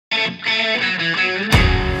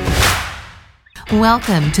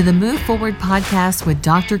Welcome to the Move Forward podcast with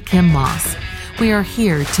Dr. Kim Moss. We are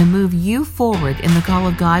here to move you forward in the call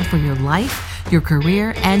of God for your life, your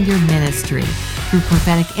career, and your ministry through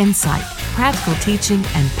prophetic insight, practical teaching,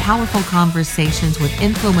 and powerful conversations with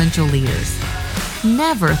influential leaders.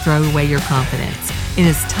 Never throw away your confidence. It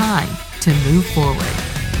is time to move forward.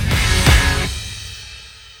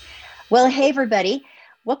 Well, hey, everybody.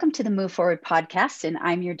 Welcome to the Move Forward podcast, and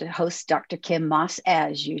I'm your host, Dr. Kim Moss,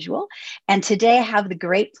 as usual. And today I have the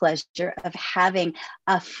great pleasure of having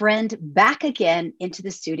a friend back again into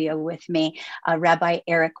the studio with me, Rabbi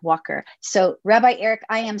Eric Walker. So, Rabbi Eric,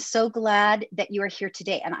 I am so glad that you are here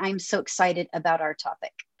today, and I'm so excited about our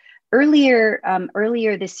topic. Earlier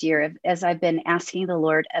this year, as I've been asking the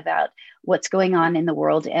Lord about what's going on in the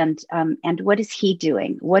world and what is He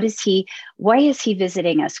doing? Why is He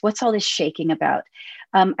visiting us? What's all this shaking about?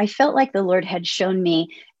 I felt like the Lord had shown me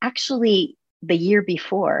actually the year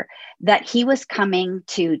before that He was coming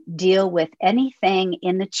to deal with anything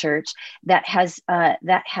in the church that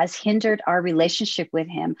has hindered our relationship with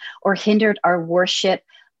Him or hindered our worship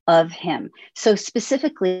of Him. So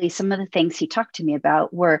specifically, some of the things He talked to me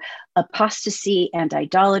about were apostasy and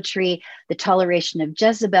idolatry, the toleration of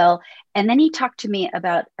Jezebel, and then He talked to me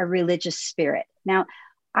about a religious spirit. Now,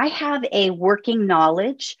 I have a working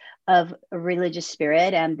knowledge of a religious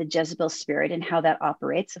spirit and the Jezebel spirit and how that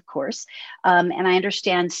operates, of course. And I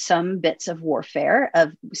understand some bits of warfare,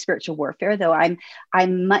 of spiritual warfare, though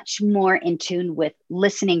I'm much more in tune with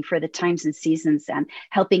listening for the times and seasons and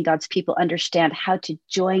helping God's people understand how to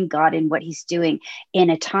join God in what He's doing in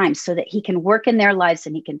a time so that He can work in their lives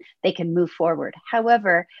and they can move forward.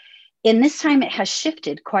 However, in this time, it has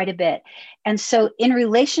shifted quite a bit. And so in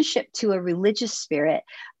relationship to a religious spirit,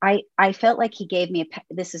 I felt like He gave me,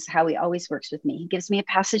 this is how He always works with me. He gives me a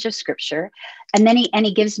passage of scripture, and then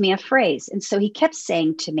he gives me a phrase. And so He kept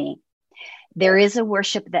saying to me, there is a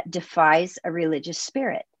worship that defies a religious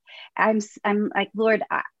spirit. I'm like, Lord,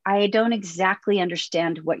 I don't exactly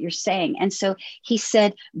understand what you're saying. And so He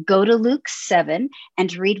said, go to Luke 7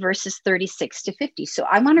 and read verses 36 to 50. So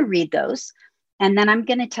I want to read those. And then I'm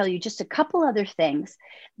going to tell you just a couple other things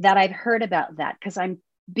that I've heard about that, because I'm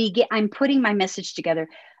putting my message together.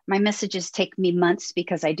 My messages take me months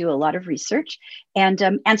because I do a lot of research. And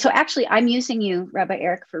so actually I'm using you, Rabbi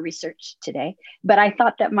Eric, for research today, but I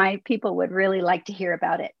thought that my people would really like to hear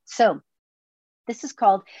about it. So this is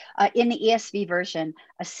called, in the ESV version,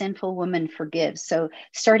 A Sinful Woman Forgives. So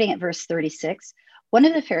starting at verse 36, one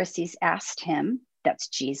of the Pharisees asked Him, that's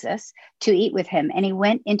Jesus, to eat with him. And he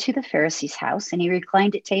went into the Pharisee's house and he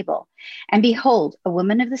reclined at table. And behold, a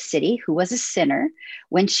woman of the city who was a sinner,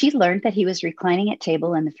 when she learned that he was reclining at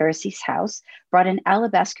table in the Pharisee's house, brought an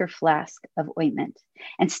alabaster flask of ointment.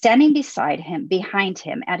 And standing behind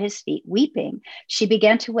him at his feet, weeping, she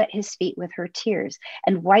began to wet his feet with her tears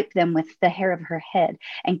and wiped them with the hair of her head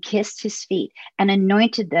and kissed his feet and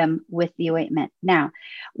anointed them with the ointment. Now,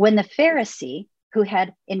 when the Pharisee who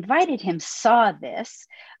had invited him saw this,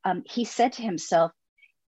 he said to himself,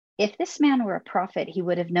 if this man were a prophet, he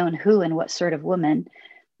would have known who and what sort of woman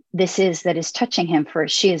this is that is touching him, for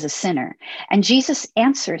she is a sinner. And Jesus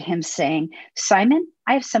answered him, saying, Simon,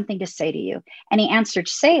 I have something to say to you. And he answered,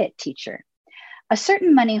 say it, teacher. A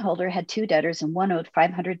certain money holder had two debtors, and one owed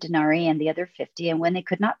 500 denarii and the other 50. And when they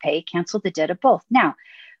could not pay, he canceled the debt of both. Now,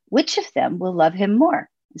 which of them will love him more?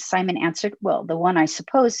 Simon answered, well, the one, I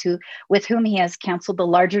suppose, with whom he has canceled the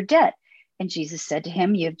larger debt. And Jesus said to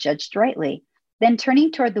him, you have judged rightly. Then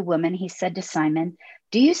turning toward the woman, he said to Simon,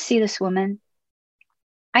 do you see this woman?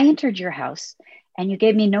 I entered your house, and you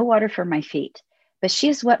gave me no water for my feet, but she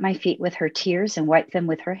has wet my feet with her tears and wiped them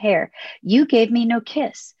with her hair. You gave me no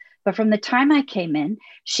kiss, but from the time I came in,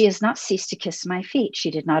 she has not ceased to kiss my feet.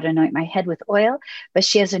 She did not anoint my head with oil, but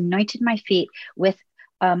she has anointed my feet with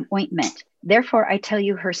ointment. Therefore, I tell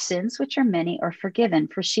you, her sins, which are many, are forgiven,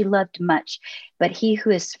 for she loved much. But he who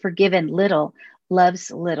is forgiven little loves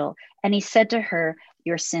little. And he said to her,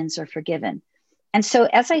 your sins are forgiven. And so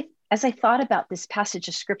as I thought about this passage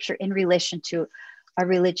of scripture in relation to a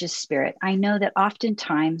religious spirit, I know that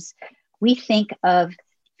oftentimes we think of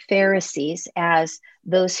Pharisees as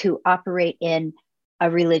those who operate in a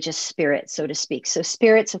religious spirit, so to speak. So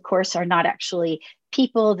spirits, of course, are not actually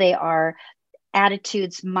people. They are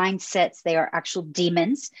attitudes, mindsets. They are actual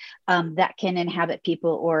demons that can inhabit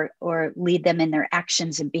people or lead them in their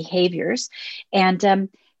actions and behaviors. And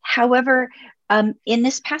however, in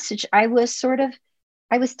this passage, I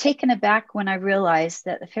was taken aback when I realized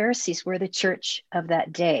that the Pharisees were the church of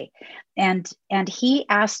that day. And he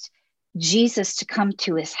asked Jesus to come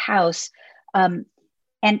to his house, and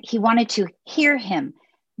he wanted to hear him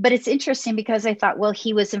but it's interesting because I thought, well,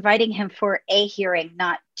 he was inviting him for a hearing,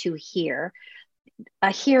 not to hear.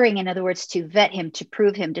 A hearing, in other words, to vet him, to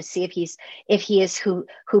prove him, to see if he is who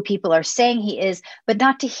people are saying he is, but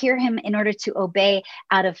not to hear him in order to obey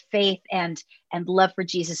out of faith and love for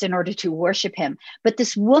Jesus, in order to worship him. But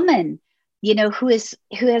this woman, who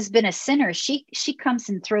has been a sinner, she comes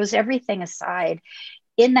and throws everything aside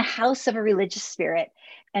in the house of a religious spirit,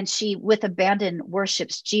 and she with abandon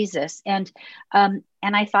worships Jesus. And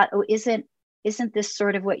I thought, oh, isn't this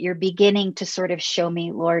sort of what you're beginning to sort of show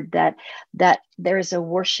me, Lord, that there's a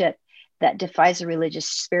worship that defies a religious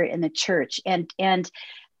spirit in the church? And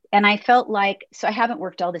I felt like, so I haven't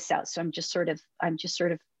worked all this out. So I'm just sort of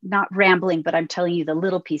not rambling, but I'm telling you the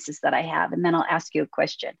little pieces that I have, and then I'll ask you a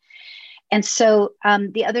question. And so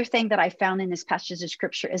the other thing that I found in this passage of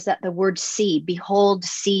scripture is that the word see, behold,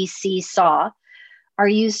 see, saw, are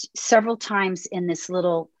used several times in this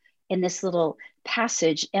little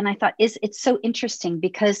passage. And I thought, it's so interesting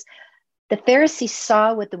because the Pharisee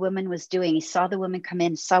saw what the woman was doing. He saw the woman come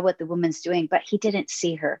in, saw what the woman's doing, but he didn't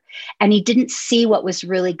see her. And he didn't see what was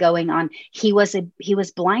really going on. He was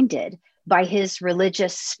blinded by his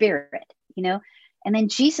religious spirit, And then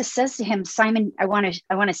Jesus says to him, Simon, I want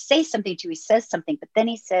to say something to you. He says something, but then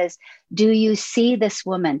he says, do you see this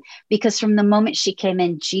woman? Because from the moment she came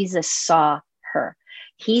in, Jesus saw her.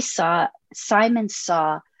 Simon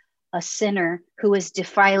saw a sinner who was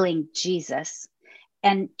defiling Jesus.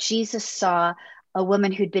 And Jesus saw a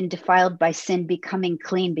woman who'd been defiled by sin becoming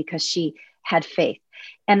clean because she had faith.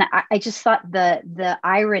 And I just thought the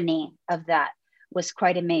irony of that was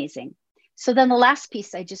quite amazing. So then the last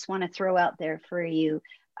piece I just want to throw out there for you,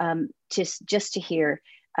 just to hear,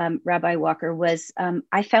 Rabbi Walker, was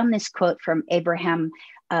I found this quote from Abraham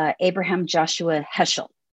Joshua Heschel.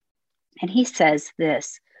 And he says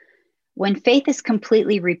this: when faith is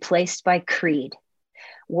completely replaced by creed,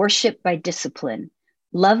 worship by discipline,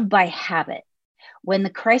 love by habit, when the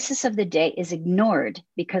crisis of the day is ignored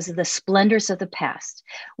because of the splendors of the past,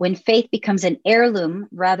 when faith becomes an heirloom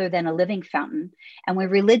rather than a living fountain, and when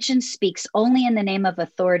religion speaks only in the name of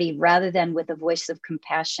authority rather than with a voice of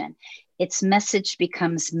compassion, its message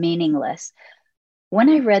becomes meaningless. When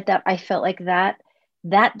I read that, I felt like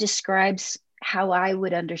that describes how I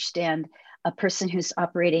would understand a person who's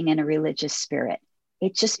operating in a religious spirit.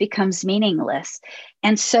 It just becomes meaningless.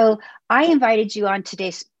 And so I invited you on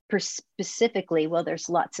today specifically. Well, there's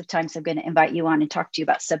lots of times I'm going to invite you on and talk to you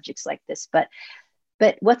about subjects like this, but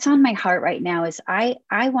what's on my heart right now is I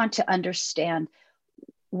want to understand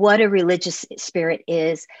what a religious spirit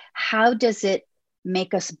is. How does it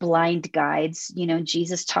make us blind guides?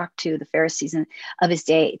 Jesus talked to the Pharisees of his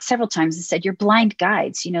day several times and said, you're blind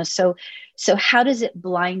guides, so how does it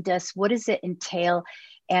blind us? What does it entail?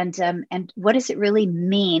 And what does it really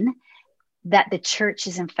mean that the church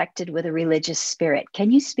is infected with a religious spirit?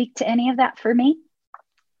 Can you speak to any of that for me?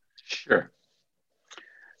 Sure.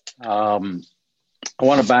 I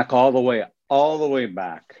want to back all the way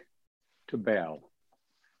back to Baal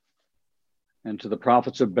and to the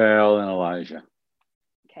prophets of Baal and Elijah.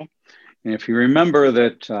 Okay. And if you remember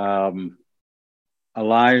that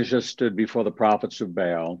Elijah stood before the prophets of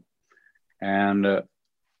Baal and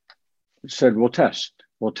said, we'll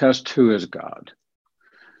test who is God.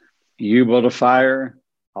 You build a fire,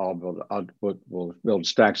 we'll build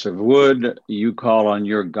stacks of wood. You call on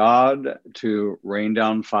your God to rain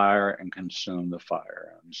down fire and consume the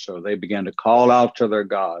fire. And so they began to call out to their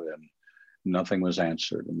God, and nothing was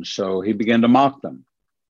answered. And so he began to mock them.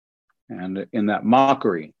 And in that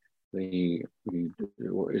mockery, is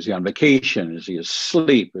he on vacation? Is he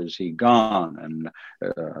asleep? Is he gone? And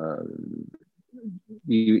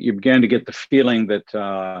you began to get the feeling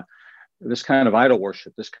that this kind of idol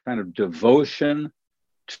worship, this kind of devotion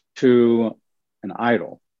to an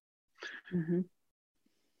idol,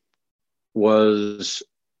 was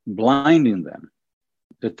blinding them,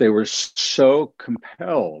 that they were so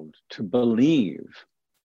compelled to believe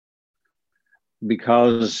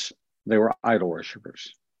because they were idol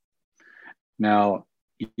worshipers. Now,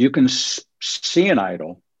 you can see an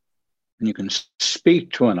idol and you can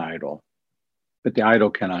speak to an idol, but the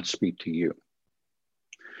idol cannot speak to you.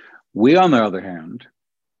 We, on the other hand,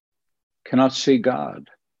 cannot see God,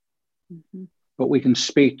 but we can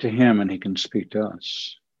speak to him and he can speak to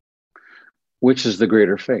us. Which is the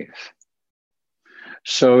greater faith?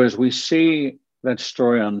 So as we see that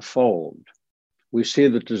story unfold, we see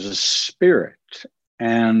that there's a spirit,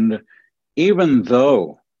 and even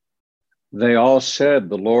though they all said,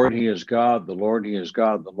 the Lord, he is God, the Lord, he is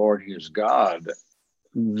God, the Lord, he is God,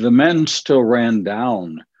 the men still ran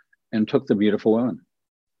down and took the beautiful women.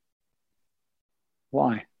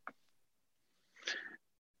 Why?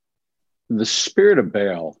 the spirit of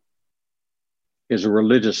Baal is a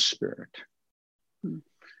religious spirit. And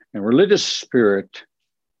religious spirit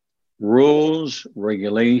rules,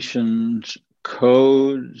 regulations,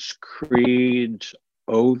 codes, creeds,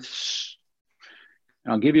 oaths.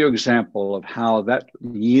 And I'll give you an example of how that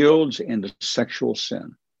yields into sexual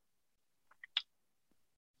sin.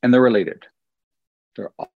 And they're related.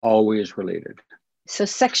 They're always related. So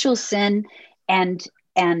sexual sin and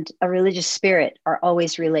a religious spirit are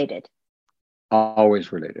always related.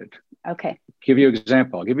 Always related. Okay. Give you an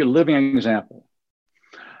example. I'll give you a living example.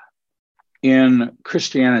 In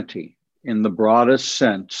Christianity, in the broadest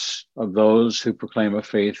sense of those who proclaim a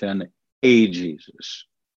faith in a Jesus,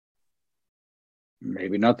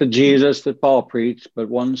 maybe not the Jesus that Paul preached, but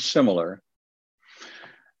one similar,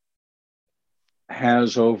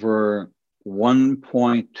 has over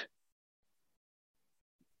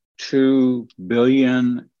 1.2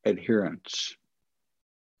 billion adherents.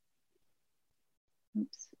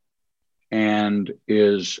 Oops. And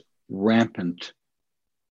is rampant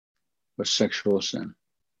with sexual sin.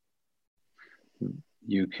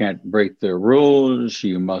 You can't break their rules.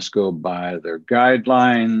 You must go by their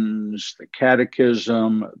guidelines, the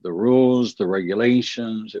catechism, the rules, the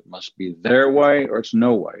regulations. It must be their way or it's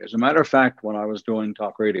no way. As a matter of fact, when I was doing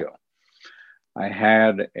talk radio, I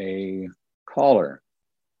had a caller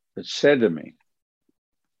that said to me,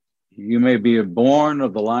 "You may be born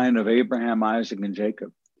of the line of Abraham, Isaac, and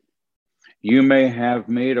Jacob. You may have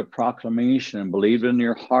made a proclamation and believed in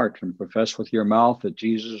your heart and professed with your mouth that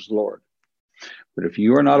Jesus is Lord. But if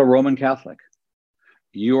you are not a Roman Catholic,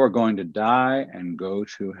 you are going to die and go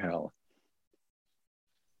to hell."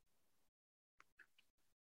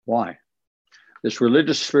 Why? This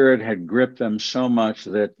religious spirit had gripped them so much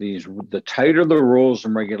that the tighter the rules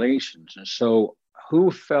and regulations. And so who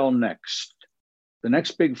fell next? The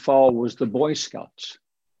next big fall was the Boy Scouts.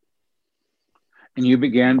 And you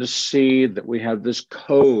began to see that we have this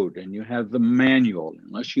code and you have the manual.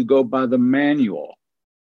 Unless you go by the manual,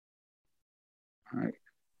 right?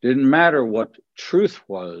 Didn't matter what truth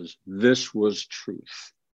was, this was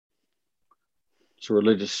truth. It's a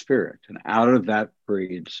religious spirit. And out of that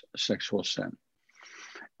breeds sexual sin.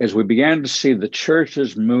 As we began to see the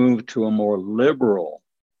churches move to a more liberal,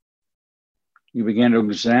 you began to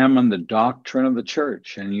examine the doctrine of the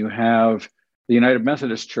church, and you have the United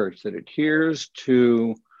Methodist Church that adheres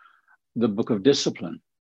to the Book of Discipline.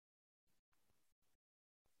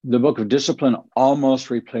 The Book of Discipline almost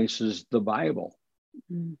replaces the Bible.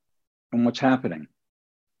 And what's happening?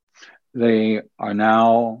 They are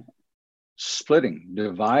now splitting,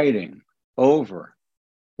 dividing over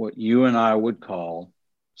what you and I would call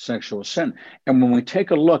sexual sin. And when we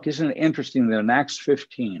take a look, isn't it interesting that in Acts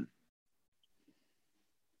 15,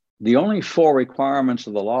 the only 4 requirements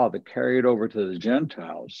of the law that carried over to the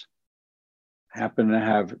Gentiles happen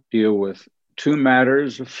to deal with 2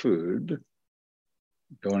 matters of food.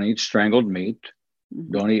 Don't eat strangled meat.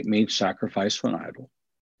 Don't eat meat sacrificed to an idol.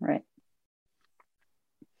 Right.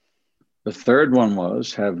 The third one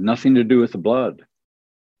was have nothing to do with the blood.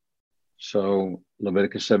 So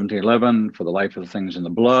Leviticus 17:11, for the life of the things in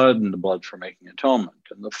the blood, and the blood for making atonement.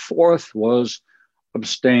 And the fourth was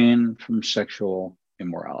abstain from sexual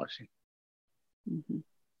immorality.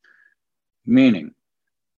 Meaning,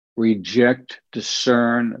 reject,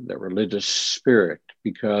 discern the religious spirit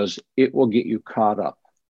because it will get you caught up.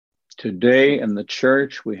 Today in the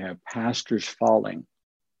church, we have pastors falling.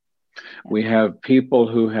 We have people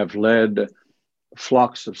who have led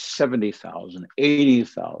flocks of 70,000,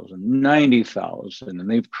 80,000, 90,000, and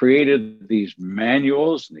they've created these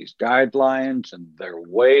manuals and these guidelines and their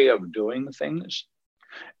way of doing things.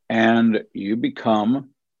 And you become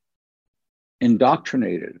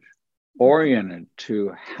indoctrinated, oriented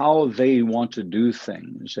to how they want to do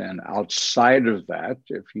things. And outside of that,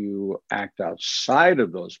 if you act outside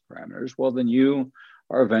of those parameters, well, then you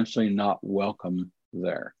are eventually not welcome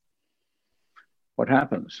there. What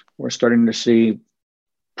happens? We're starting to see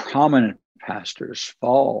prominent pastors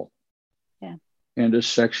fall into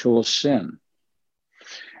sexual sin.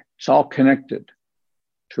 It's all connected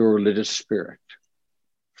to a religious spirit,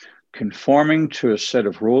 conforming to a set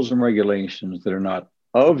of rules and regulations that are not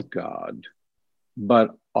of God,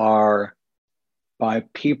 but are by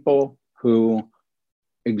people who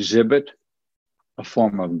exhibit a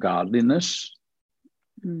form of godliness.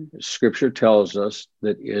 Scripture tells us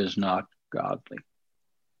that is not godly.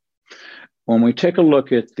 When we take a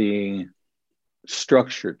look at the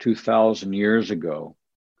structure 2,000 years ago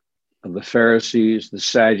of the Pharisees, the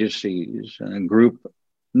Sadducees, and a group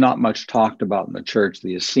not much talked about in the church,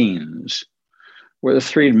 the Essenes, were the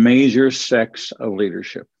 3 major sects of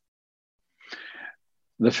leadership.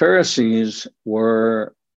 The Pharisees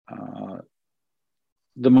were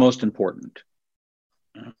the most important.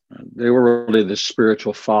 They were really the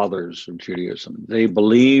spiritual fathers of Judaism. They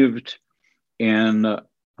believed in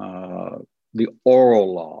the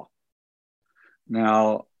oral law.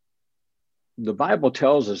 Now, the Bible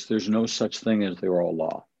tells us there's no such thing as the oral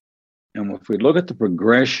law. And if we look at the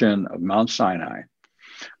progression of Mount Sinai,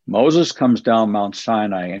 Moses comes down Mount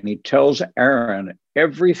Sinai and he tells Aaron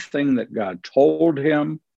everything that God told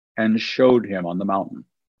him and showed him on the mountain,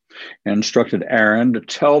 and instructed Aaron to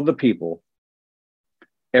tell the people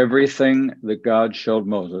everything that God showed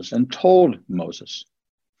Moses and told Moses.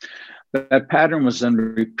 That pattern was then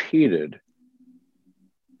repeated,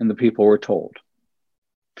 and the people were told.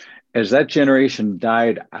 As that generation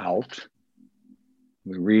died out,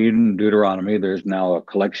 we read in Deuteronomy, there's now a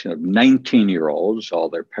collection of 19-year-olds. All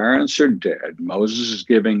their parents are dead. Moses is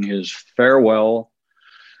giving his farewell.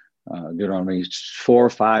 Deuteronomy 4,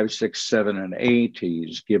 5, 6, 7, and 8.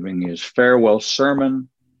 He's giving his farewell sermon,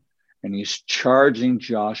 and he's charging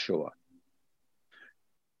Joshua.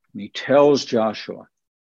 And he tells Joshua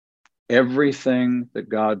everything that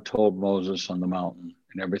God told Moses on the mountain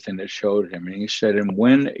and everything that showed him. And he said, and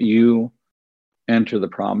when you enter the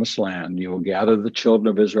promised land, you will gather the children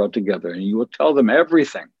of Israel together, and you will tell them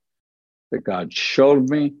everything that God showed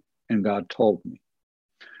me and God told me.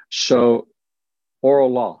 So,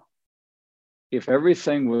 oral law. If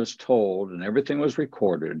everything was told and everything was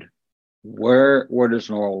recorded, where does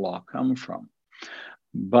an oral law come from?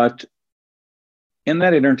 But in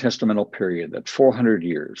that intertestamental period, that 400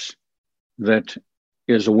 years, that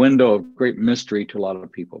is a window of great mystery to a lot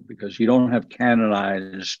of people, because you don't have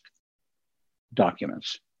canonized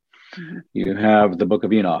documents. Mm-hmm. You have the Book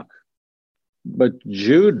of Enoch, but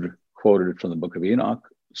Jude quoted it from the Book of Enoch.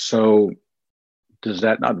 So does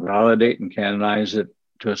that not validate and canonize it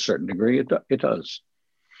to a certain degree? It does.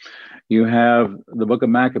 You have the Book of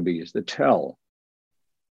Maccabees that tell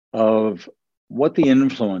of what the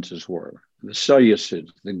influences were, the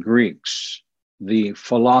Seleucids, the Greeks, the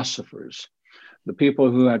philosophers, the people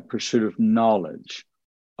who had pursuit of knowledge,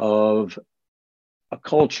 of a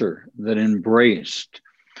culture that embraced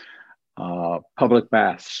public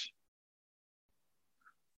baths,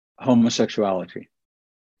 homosexuality,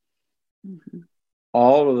 mm-hmm.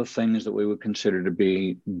 all of the things that we would consider to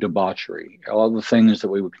be debauchery, all of the things that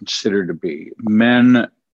we would consider to be. Men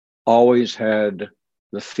always had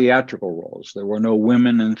the theatrical roles. There were no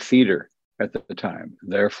women in theater at the time.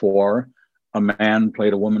 Therefore, a man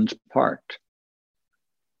played a woman's part.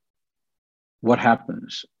 What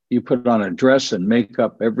happens? You put on a dress and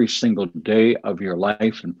makeup every single day of your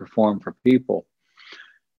life and perform for people.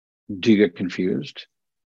 Do you get confused?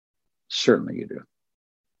 Certainly you do.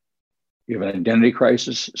 You have an identity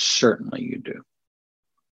crisis? Certainly you do.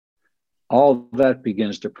 All that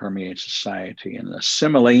begins to permeate society, and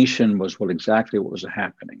assimilation was exactly what was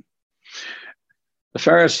happening. The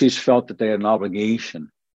Pharisees felt that they had an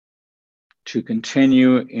obligation to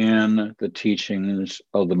continue in the teachings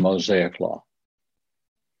of the Mosaic law.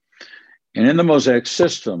 And in the Mosaic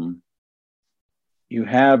system, you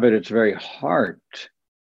have at its very heart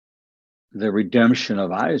the redemption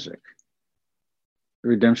of Isaac. The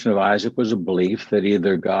redemption of Isaac was a belief that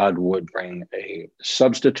either God would bring a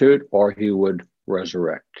substitute or he would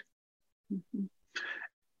resurrect. Mm-hmm.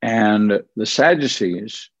 And the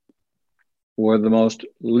Sadducees were the most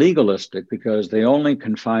legalistic because they only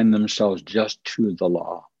confined themselves just to the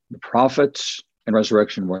law. The prophets and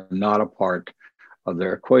resurrection were not a part of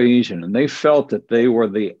their equation, and they felt that they were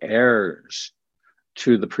the heirs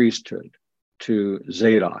to the priesthood, to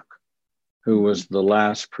Zadok, who was the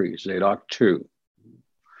last priest, Zadok II.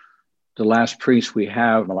 The last priest we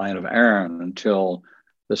have in the line of Aaron until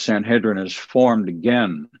the Sanhedrin is formed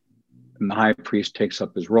again, and the high priest takes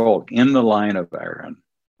up his role in the line of Aaron,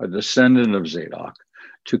 a descendant of Zadok,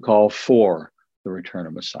 to call for the return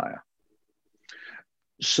of Messiah.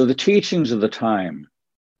 So the teachings of the time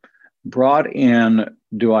brought in,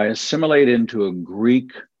 do I assimilate into a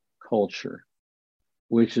Greek culture,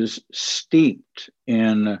 which is steeped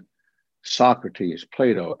in Socrates,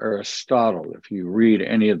 Plato, Aristotle? If you read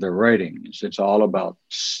any of their writings, it's all about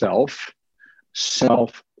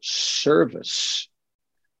self-service.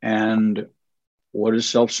 And what is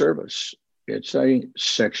self-service? It's a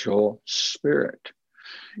sexual spirit.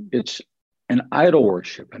 It's an idol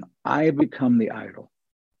worship, and I become the idol.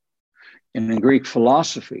 And in Greek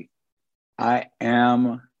philosophy, I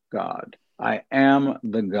am God. I am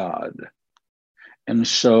the God. And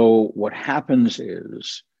so what happens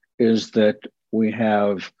is that we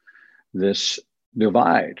have this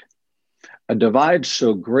divide. A divide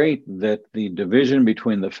so great that the division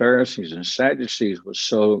between the Pharisees and Sadducees was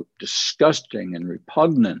so disgusting and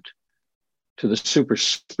repugnant to the super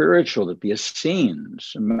spiritual that the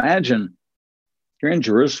Essenes, imagine you're in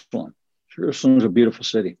Jerusalem. Jerusalem is a beautiful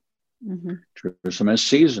city. Mm-hmm. Jerusalem has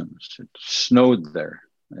seasons. It snowed there.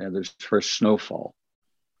 There's first snowfall.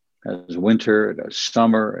 It has winter, it has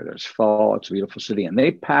summer, it has fall. It's a beautiful city. And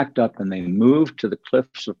they packed up and they moved to the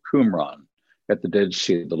cliffs of Qumran at the Dead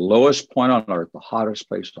Sea, the lowest point on earth, the hottest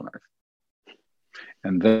place on earth.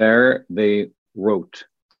 And there they wrote.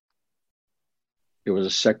 It was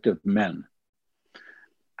a sect of men.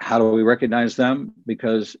 How do we recognize them?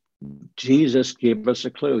 Because Jesus gave us a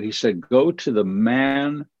clue. He said, go to the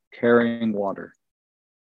man carrying water.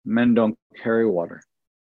 Men don't carry water.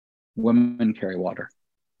 Women carry water.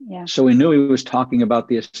 Yeah. So we knew he was talking about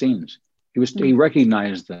the Essenes. He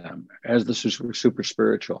recognized them as the super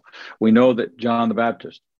spiritual. We know that John the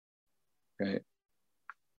Baptist, okay,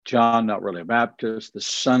 John, not really a Baptist, the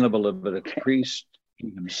son of a Levitical priest, he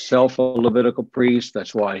himself a Levitical priest.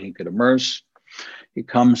 That's why he could immerse. He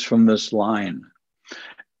comes from this line.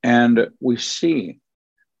 And we see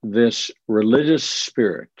this religious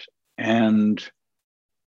spirit, and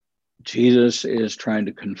Jesus is trying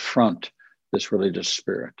to confront this religious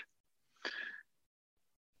spirit.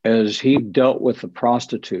 As he dealt with the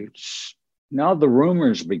prostitutes, now the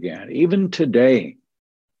rumors began, even today,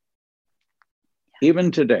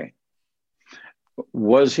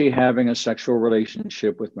 was he having a sexual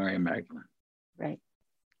relationship with Mary Magdalene? Right.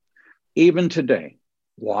 Even today.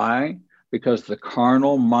 Why? Because the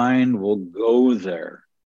carnal mind will go there.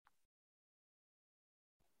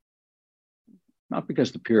 Not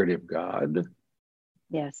because the purity of God.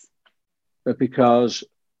 Yes. But because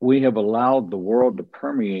we have allowed the world to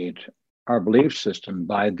permeate our belief system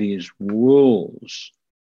by these rules.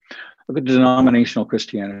 Look at denominational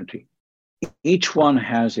Christianity. Each one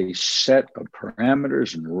has a set of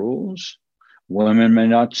parameters and rules. Women may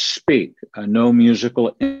not speak. No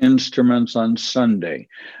musical instruments on Sunday.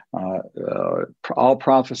 All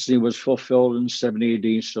prophecy was fulfilled in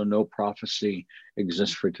 70 AD, so no prophecy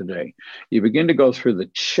exists for today. You begin to go through the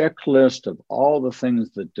checklist of all the things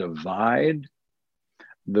that divide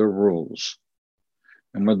the rules.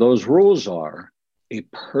 And what those rules are, a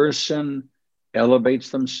person elevates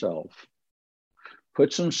themselves,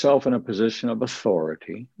 puts himself in a position of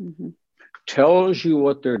authority, tells you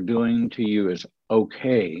what they're doing to you is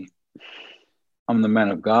okay. I'm the man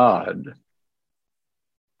of God.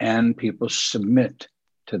 And people submit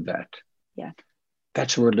to that. Yeah.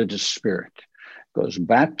 That's a religious spirit. Goes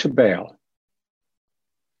back to Baal,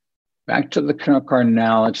 back to the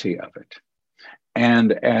carnality of it.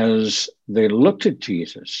 And as they looked at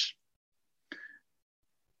Jesus,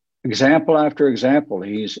 example after example,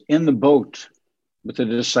 he's in the boat with the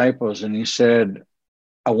disciples and he said,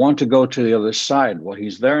 I want to go to the other side. Well,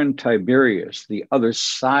 he's there in Tiberias. The other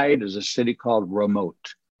side is a city called Ramoth,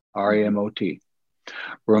 R-A-M-O-T.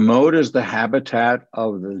 Ramoth is the habitat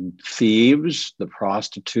of the thieves, the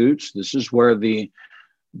prostitutes. This is where the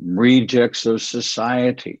rejects of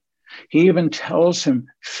society. He even tells him,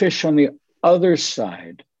 fish on the other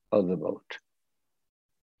side of the boat.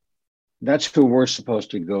 That's who we're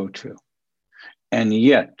supposed to go to. And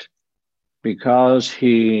yet, because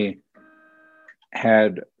he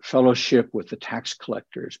had fellowship with the tax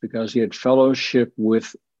collectors, because he had fellowship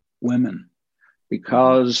with women,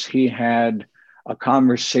 because he had a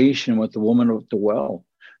conversation with the woman at the well.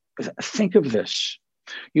 Think of this.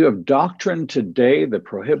 You have doctrine today that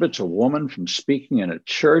prohibits a woman from speaking in a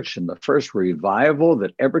church in the first revival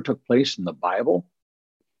that ever took place in the Bible.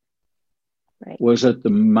 Right. Was at the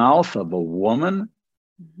mouth of a woman.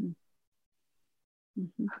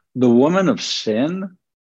 The woman of sin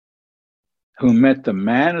who met the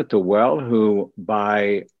man at the well, who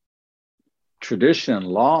by tradition and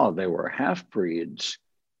law, they were half-breeds,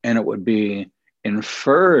 and it would be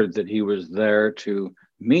inferred that he was there to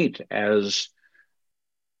meet, as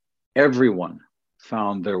everyone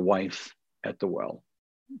found their wife at the well.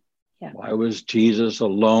 Yeah. Why was Jesus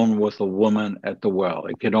alone with a woman at the well?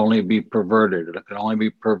 It could only be perverted. It could only be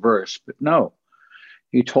perverse. But no,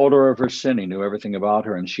 he told her of her sin. He knew everything about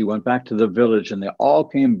her. And she went back to the village, and they all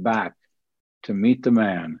came back to meet the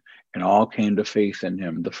man, and all came to faith in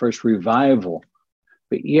him. The first revival.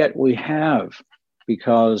 But yet we have,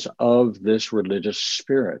 because of this religious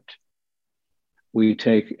spirit, we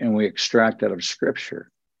take and we extract out of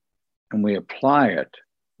Scripture and we apply it.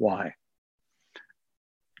 Why?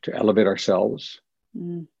 To elevate ourselves,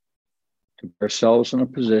 to put ourselves in a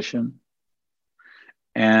position.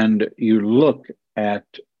 And you look at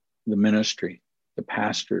the ministry, the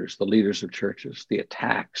pastors, the leaders of churches, the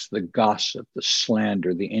attacks, the gossip, the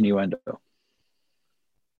slander, the innuendo,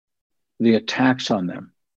 the attacks on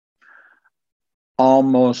them,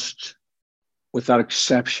 almost without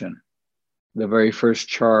exception, the very first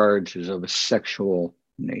charge is of a sexual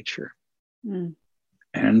nature. And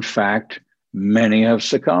in fact, many have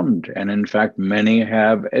succumbed. And in fact, many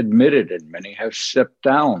have admitted it. Many have stepped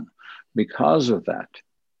down because of that.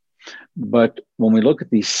 But when we look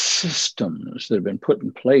at these systems that have been put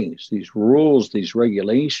in place, these rules, these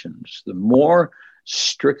regulations, the more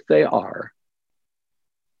strict they are,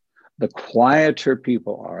 the quieter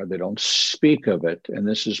people are. They don't speak of it. And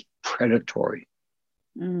this is predatory.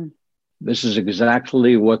 This is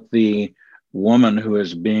exactly what the woman who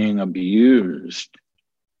is being abused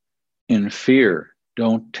in fear,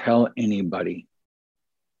 don't tell anybody.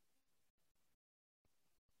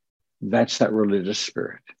 That's that religious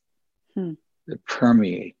spirit that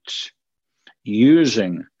permeates,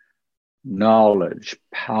 using knowledge,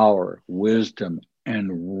 power, wisdom,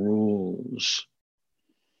 and rules.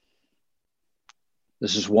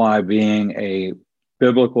 This is why, being a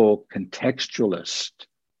biblical contextualist,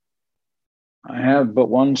 I have but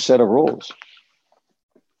one set of rules.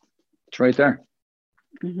 It's right there.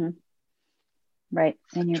 Right.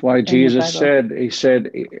 That's why Jesus said, he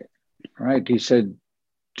said,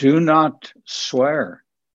 do not swear.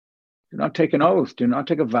 Do not take an oath. Do not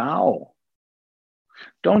take a vow.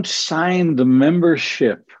 Don't sign the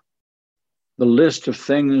membership, the list of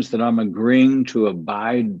things that I'm agreeing to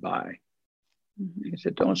abide by. He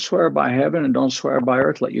said, don't swear by heaven and don't swear by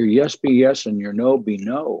earth. Let your yes be yes and your no be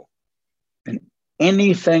no. And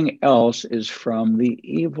anything else is from the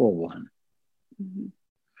evil one.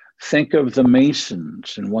 Think of the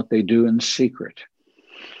Masons and what they do in secret.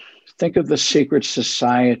 Think of the secret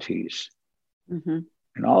societies.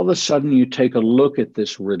 And all of a sudden you take a look at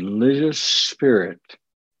this religious spirit,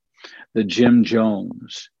 the Jim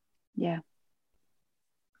Jones,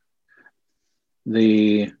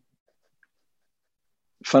 the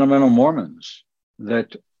fundamental Mormons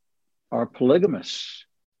that are polygamists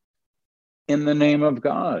in the name of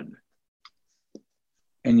God,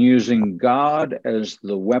 and using God as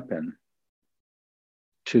the weapon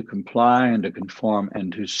to comply and to conform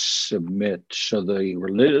and to submit. So the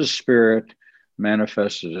religious spirit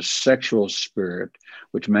manifests as a sexual spirit,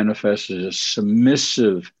 which manifests as a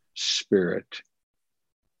submissive spirit.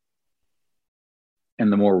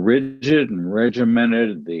 And the more rigid and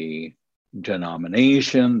regimented the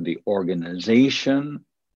denomination, the organization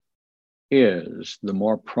is, the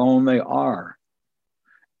more prone they are.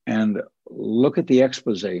 And look at the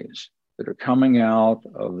exposés that are coming out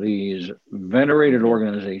of these venerated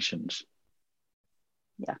organizations.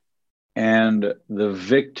 And the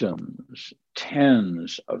victims,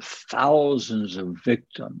 tens of thousands of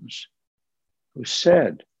victims who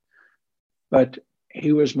said, but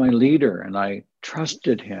he was my leader and I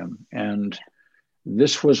trusted him. And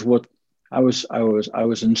this was what I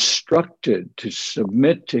was instructed to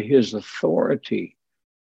submit to his authority.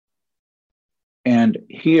 And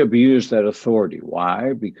he abused that authority.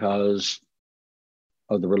 Why? Because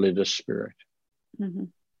of the religious spirit.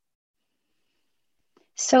 And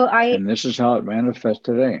this is how it manifests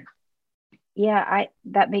today.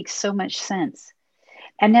 That makes so much sense.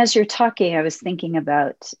 And as you're talking, I was thinking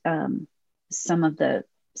about some of the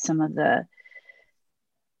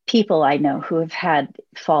people I know who have had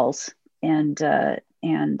falls, and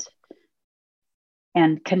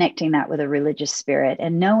connecting that with a religious spirit,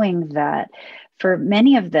 and knowing that for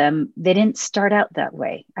many of them, they didn't start out that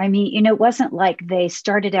way. I mean, it wasn't like they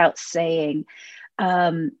started out saying,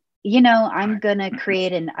 I'm going to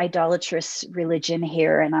create an idolatrous religion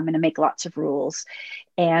here, and I'm going to make lots of rules,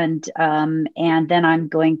 and then I'm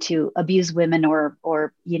going to abuse women, or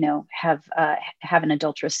have an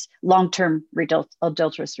long-term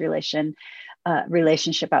adulterous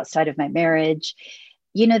relationship outside of my marriage.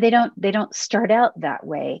 They don't start out that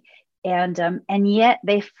way, and yet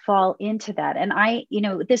they fall into that. And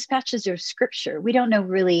this passage of scripture, we don't know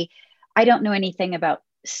really. I don't know anything about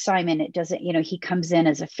Simon. It doesn't, he comes in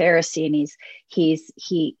as a Pharisee, and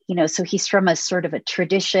so he's from a sort of a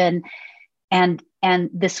tradition, and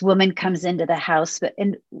this woman comes into the house.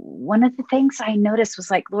 And one of the things I noticed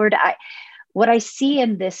was like, Lord, what I see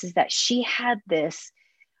in this is that she had this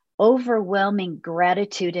overwhelming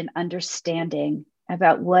gratitude and understanding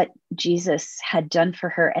about what Jesus had done for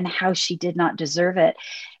her and how she did not deserve it.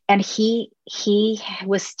 And he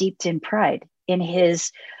was steeped in pride in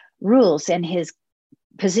his rules and his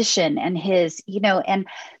position and his, and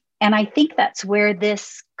I think that's where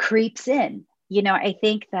this creeps in. I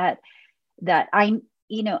think that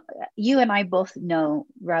you know, you and I both know,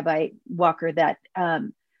 Rabbi Walker, that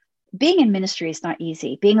being in ministry is not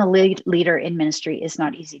easy. Being a leader in ministry is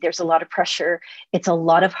not easy. There's a lot of pressure. It's a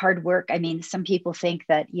lot of hard work. I mean, some people think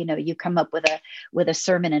that, you know, you come up with a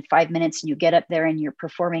sermon in 5 minutes and you get up there and you're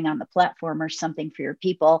performing on the platform or something for your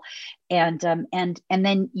people, and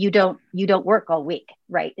then you don't work all week,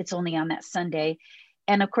 right? It's only on that Sunday.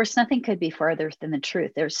 And of course, nothing could be farther than the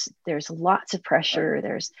truth. There's lots of pressure.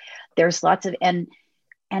 There's lots of, and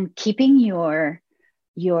keeping your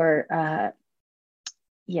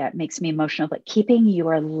yeah, it makes me emotional, but keeping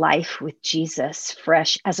your life with Jesus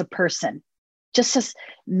fresh as a person, just as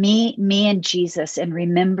me and Jesus, and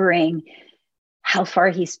remembering how far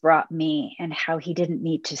he's brought me and how he didn't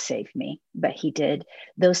need to save me, but he did.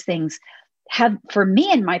 Those things have, for me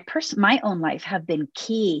and my own life, have been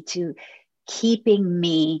key to keeping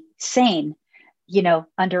me sane, you know,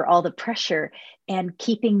 under all the pressure, and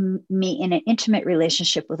keeping me in an intimate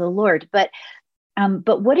relationship with the Lord. But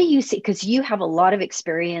what do you see? Because you have a lot of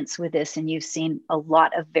experience with this, and you've seen a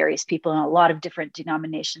lot of various people in a lot of different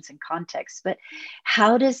denominations and contexts. But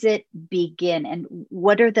how does it begin, and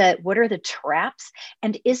what are the traps?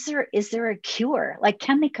 And is there a cure? Like,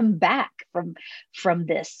 can they come back from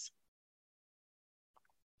this?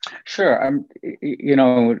 Sure. You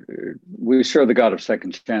know, we serve the God of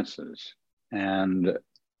second chances, and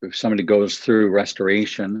if somebody goes through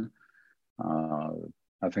restoration,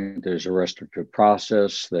 I think there's a restorative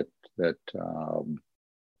process that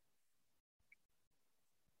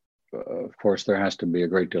of course, there has to be a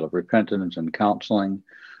great deal of repentance and counseling.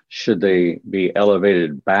 Should they be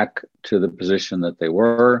elevated back to the position that they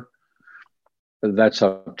were, that's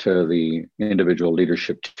up to the individual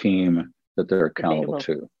leadership team that they're accountable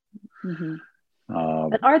to. Mm-hmm.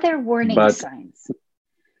 But are there warning signs?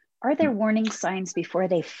 Are there warning signs before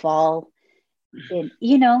they fall in,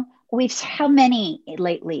 you know? How many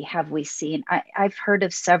lately have we seen? I've heard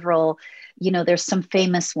of several, you know, there's some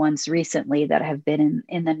famous ones recently that have been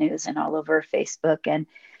in the news and all over Facebook. And,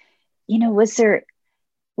 you know, was there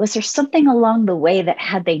something along the way that,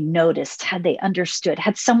 had they noticed, had they understood,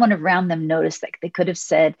 had someone around them noticed, that they could have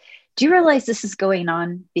said, do you realize this is going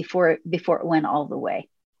on, before it went all the way?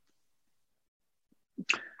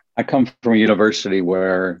 I come from a university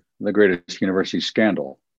where the greatest university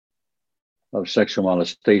scandal of sexual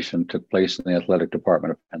molestation took place in the athletic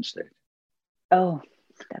department of Penn State. Oh,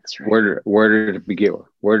 that's right. Where did it begin?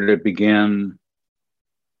 Where did it begin?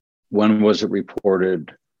 When was it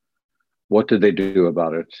reported? What did they do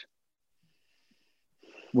about it?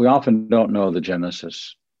 We often don't know the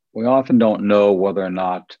genesis. We often don't know whether or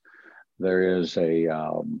not there is a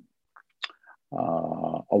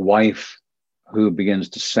wife who begins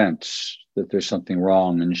to sense that there's something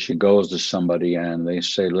wrong, and she goes to somebody and they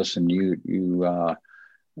say, listen,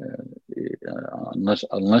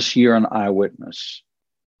 unless you're an eyewitness,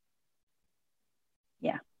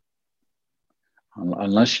 yeah,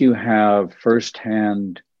 unless you have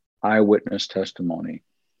firsthand eyewitness testimony,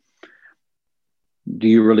 do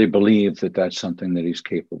you really believe that that's something that he's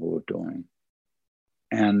capable of doing?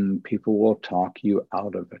 And people will talk you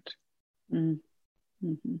out of it.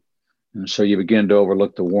 Mm-hmm. And so you begin to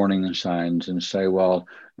overlook the warning signs and say, well,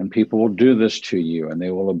 and people will do this to you, and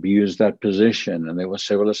they will abuse that position, and they will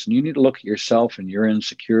say, well, listen, you need to look at yourself and your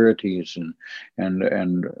insecurities, and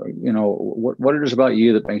you know, what it is about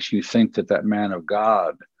you that makes you think that man of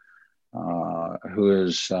God, who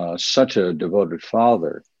is such a devoted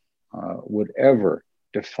father, would ever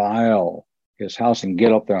defile his house and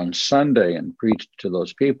get up there on Sunday and preach to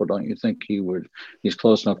those people. Don't you think he's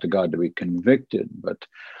close enough to God to be convicted? But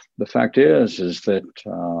the fact is that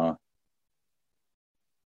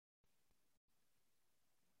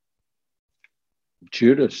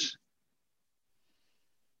Judas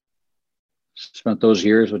spent those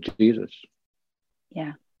years with Jesus.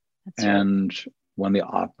 Yeah. That's and right. when the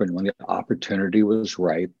opportunity was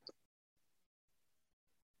ripe,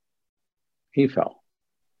 he fell.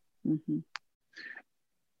 Mm-hmm.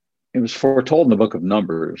 It was foretold in the book of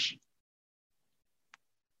Numbers.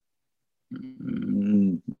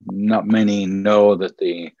 Not many know that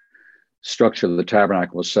the structure of the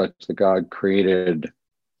tabernacle was such that God created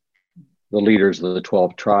the leaders of the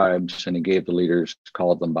 12 tribes, and he gave the leaders,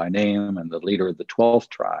 called them by name, and the leader of the 12th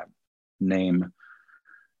tribe name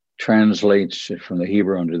translates from the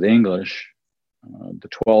Hebrew into the English. The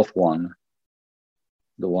 12th one,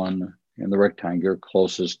 the one in the rectangle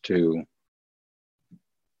closest to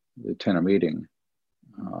the tent of meeting,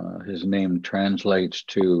 his name translates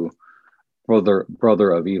to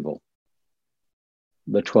brother of evil.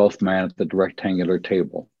 The 12th man at the rectangular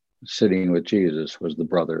table sitting with Jesus was the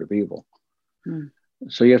brother of evil.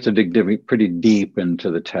 So you have to dig pretty deep into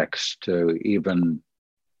the text to even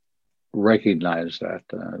recognize that,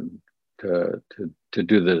 to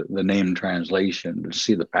do the name translation, to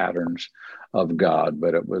see the patterns of God.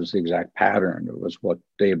 But it was the exact pattern. It was what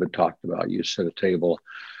David talked about. You set a table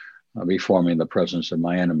before me in the presence of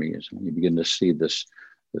my enemies, and you begin to see this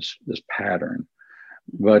pattern.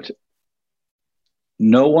 But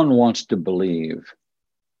no one wants to believe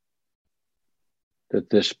that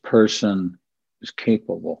this person is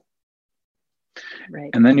capable. Right.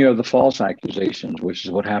 And then you have the false accusations, which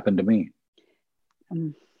is what happened to me.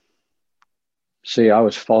 See, I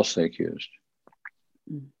was falsely accused.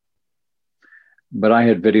 But I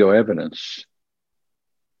had video evidence.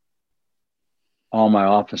 All my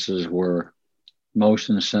offices were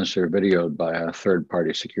motion sensor videoed by a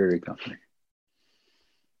third-party security company.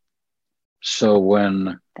 So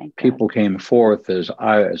when people came forth as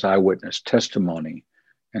eyewitness testimony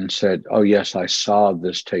and said, "Oh yes, I saw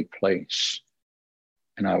this take place,"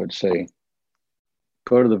 and I would say,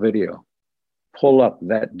 "Go to the video, pull up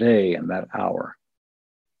that day and that hour."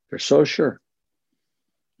 They're so sure.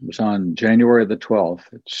 It was on January the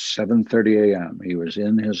 12th at 7:30 a.m. He was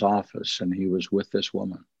in his office and he was with this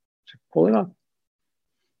woman. I said, "Pull it up."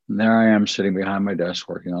 And there I am sitting behind my desk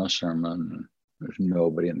working on a sermon. There's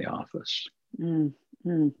nobody in the office. And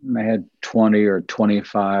I had 20 or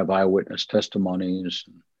 25 eyewitness testimonies.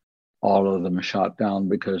 And all of them shot down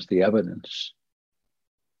because the evidence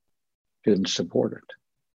didn't support it.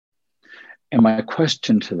 And my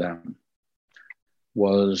question to them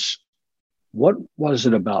was, what was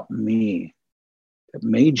it about me that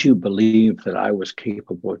made you believe that I was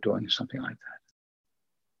capable of doing something like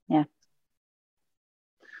that? Yeah.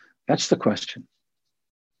 That's the question.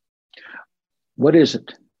 What is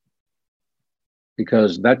it?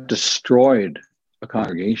 Because that destroyed a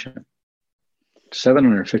congregation.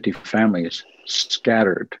 750 families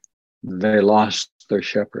scattered. They lost their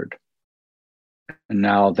shepherd. And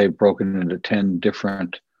now they've broken into 10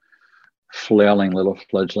 different flailing little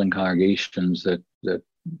fledgling congregations that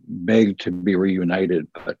beg to be reunited,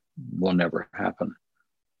 but will never happen.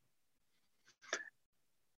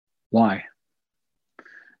 Why?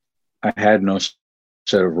 I had no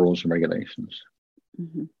set of rules and regulations.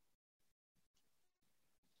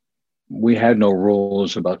 We had no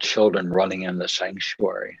rules about children running in the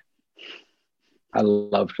sanctuary. I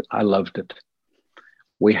loved it.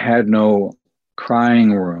 We had no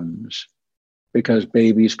crying rooms because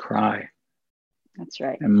babies cry. That's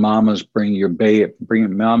right. And mamas bring your baby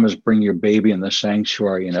in the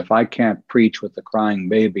sanctuary. And if I can't preach with the crying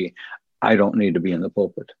baby, I don't need to be in the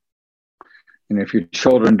pulpit. And if your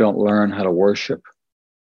children don't learn how to worship,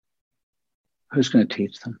 who's going to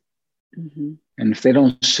teach them? And if they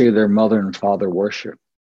don't see their mother and father worship,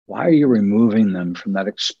 why are you removing them from that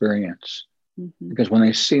experience? Because when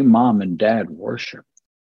they see mom and dad worship,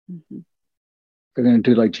 they're going to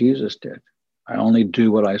do like Jesus did. I only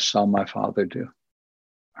do what I saw my father do.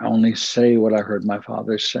 I only say what I heard my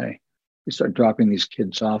father say. We start dropping these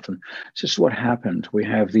kids off, and it's just what happens. We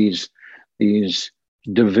have these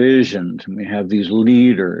divisions, and we have these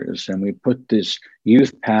leaders, and we put this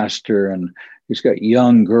youth pastor, and he's got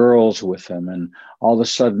young girls with him, and all of a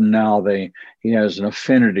sudden now he has an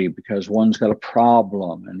affinity because one's got a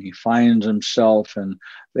problem, and he finds himself, and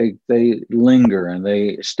they linger and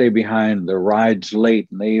they stay behind. The ride's late,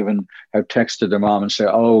 and they even have texted their mom and say,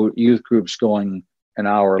 "Oh, youth group's going an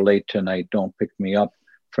hour late tonight. Don't pick me up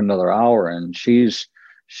for another hour." And she's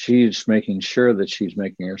making sure that she's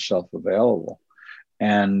making herself available.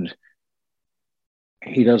 And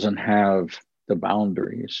he doesn't have the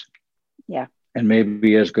boundaries. Yeah. And maybe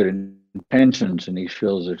he has good intentions and he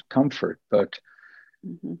feels there's comfort, but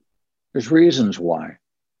there's reasons why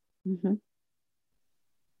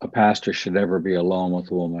a pastor should never be alone with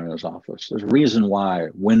a woman in his office. There's a reason why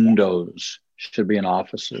windows should be in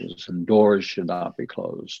offices and doors should not be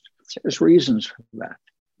closed. There's reasons for that.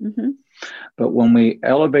 But when we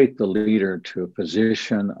elevate the leader to a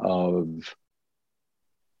position of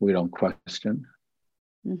we don't question,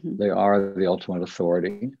 they are the ultimate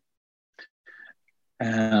authority.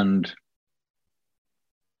 And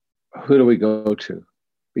who do we go to?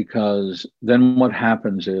 Because then what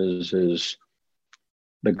happens is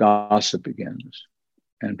the gossip begins.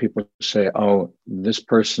 And people say, "Oh, this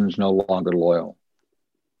person's no longer loyal."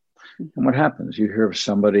 And what happens? You hear of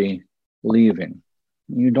somebody leaving.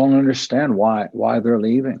 You don't understand why they're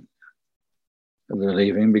leaving. They're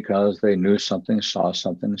leaving because they knew something, saw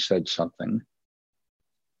something, said something.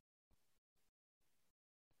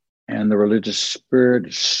 And the religious spirit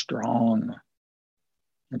is strong.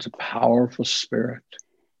 It's a powerful spirit.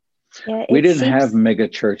 Yeah, we didn't have mega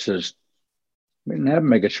churches We didn't have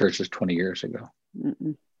mega churches 20 years ago.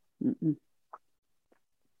 Mm-mm. Mm-mm.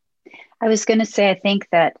 I was going to say, I think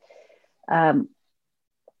that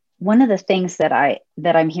one of the things that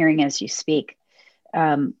I'm hearing as you speak,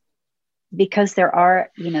 because there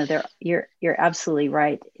are, you're absolutely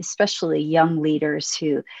right, especially young leaders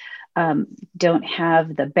who don't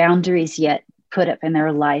have the boundaries yet put up in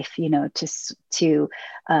their life, to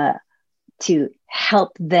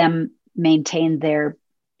help them maintain their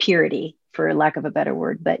purity, for lack of a better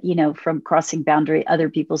word, but from crossing other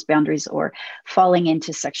people's boundaries, or falling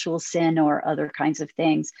into sexual sin or other kinds of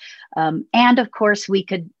things. And of course, we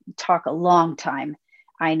could talk a long time.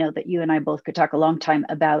 I know that you and I both could talk a long time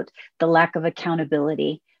about the lack of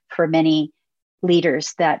accountability for many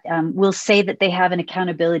leaders that will say that they have an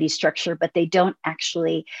accountability structure, but they don't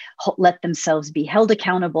actually let themselves be held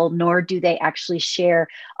accountable, nor do they actually share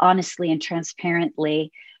honestly and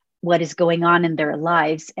transparently what is going on in their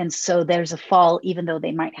lives. And so there's a fall, even though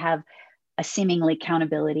they might have a seemingly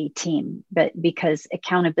accountability team, but because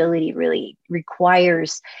accountability really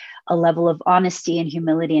requires a level of honesty and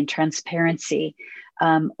humility and transparency,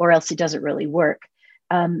 or else it doesn't really work.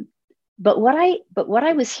 But what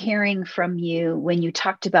I was hearing from you when you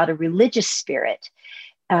talked about a religious spirit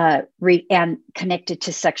and connected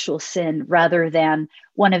to sexual sin, rather than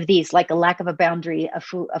one of these, like a lack of a boundary,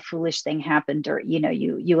 a foolish thing happened, or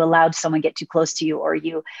you allowed someone get too close to you, or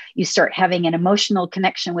you start having an emotional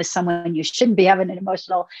connection with someone you shouldn't be having an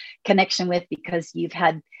emotional connection with, because you've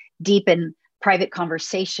had deep and private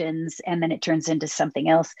conversations, and then it turns into something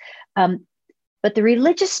else. But the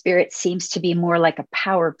religious spirit seems to be more like a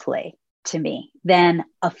power play to me than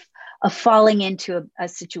a falling into a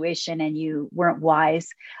situation and you weren't wise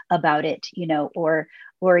about it, or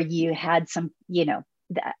you had some,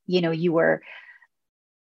 you were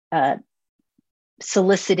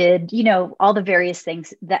solicited, all the various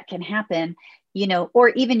things that can happen, or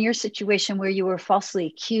even your situation where you were falsely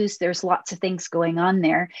accused. There's lots of things going on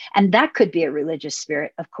there. And that could be a religious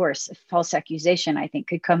spirit. Of course, a false accusation, I think,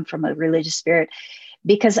 could come from a religious spirit.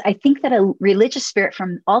 Because I think that a religious spirit,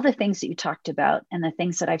 from all the things that you talked about and the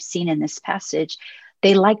things that I've seen in this passage,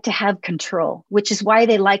 they like to have control, which is why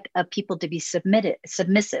they like people to be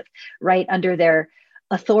submissive, right, under their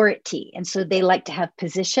authority. And so they like to have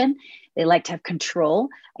position. They like to have control.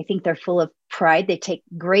 I think they're full of pride. They take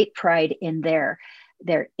great pride in their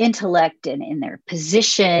intellect and in their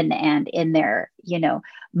position and in their,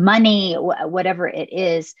 money, whatever it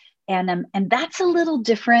is. And that's a little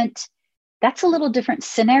different. That's a little different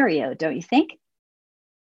scenario, don't you think?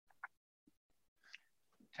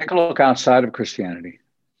 Take a look outside of Christianity.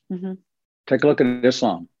 Mm-hmm. Take a look at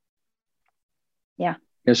Islam. Yeah.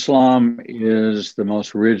 Islam is the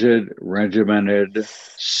most rigid, regimented,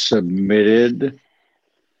 submitted,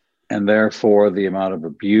 and therefore the amount of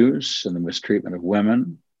abuse and the mistreatment of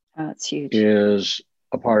women it's huge. Is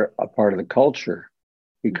a part of the culture,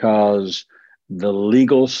 because the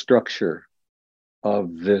legal structure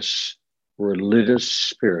of this religious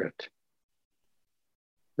spirit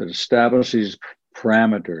that establishes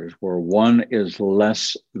parameters where one is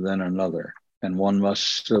less than another and one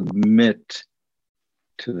must submit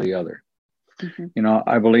to the other. Mm-hmm.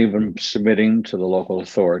 I believe in submitting to the local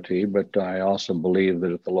authority, but I also believe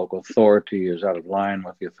that if the local authority is out of line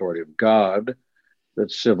with the authority of God,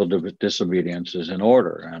 that civil disobedience is in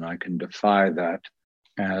order. And I can defy that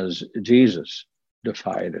as Jesus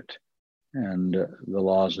defied it. And the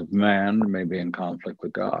laws of man may be in conflict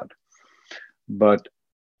with God. But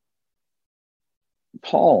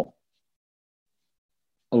Paul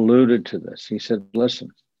alluded to this. He said,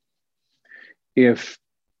 listen, if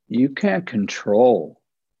you can't control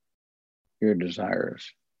your desires,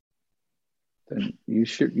 then you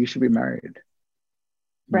should be married.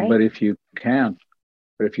 Right. But if you can,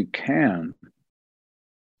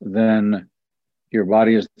 then your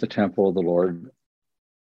body is the temple of the Lord.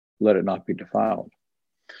 Let it not be defiled.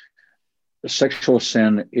 Sexual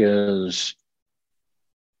sin is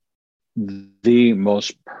the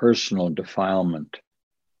most personal defilement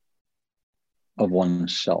of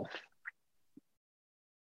oneself.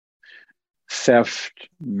 Theft,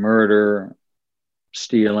 murder,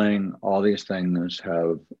 stealing, all these things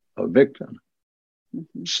have a victim.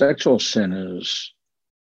 Mm-hmm. Sexual sin is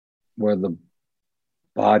where the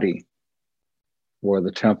body, where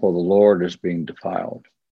the temple of the Lord is being defiled.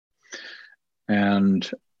 And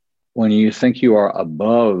when you think you are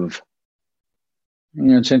above,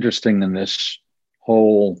 it's interesting in this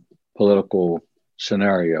whole political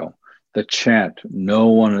scenario, the chant, no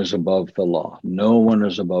one is above the law, no one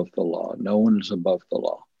is above the law, no one is above the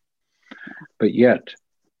law. But yet,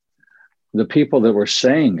 the people that were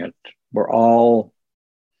saying it were all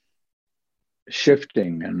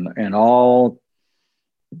shifting and all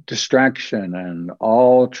distraction and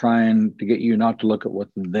all trying to get you not to look at what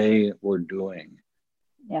they were doing.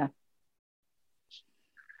 Yeah.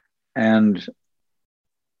 And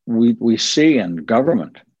we see in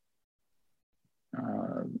government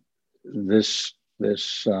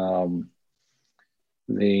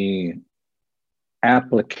the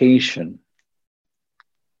application,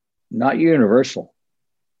 not universal.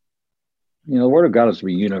 The Word of God is to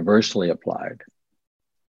be universally applied.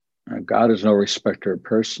 God is no respecter of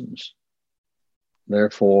persons.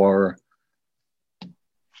 Therefore,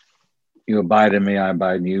 you abide in me, I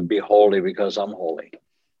abide in you. Be holy because I'm holy.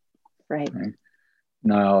 Right.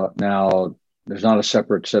 Now, there's not a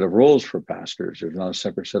separate set of rules for pastors. There's not a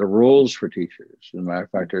separate set of rules for teachers. As a matter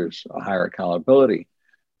of fact, there's a higher accountability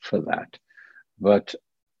for that. But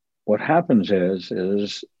what happens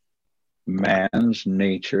is man's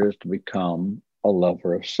nature is to become a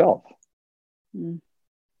lover of self.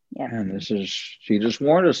 Yeah. And Jesus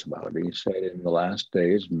warned us about it. He said in the last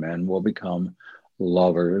days, men will become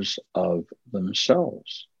lovers of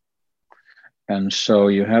themselves. And so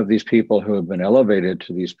you have these people who have been elevated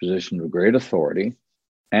to these positions of great authority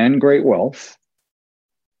and great wealth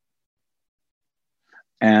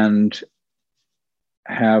and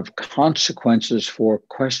have consequences for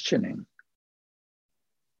questioning.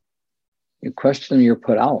 You question, you're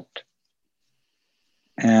put out.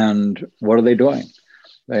 And what are they doing?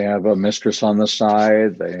 They have a mistress on the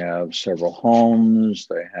side. They have several homes.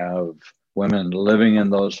 They have women living in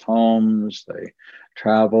those homes. They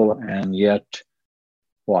travel. And yet,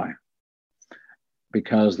 why?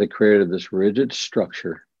 Because they created this rigid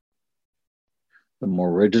structure. The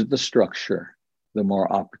more rigid the structure, the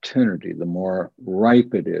more opportunity, the more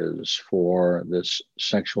ripe it is for this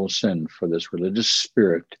sexual sin, for this religious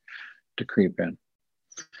spirit to creep in.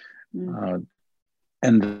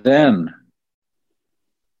 And then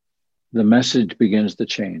the message begins to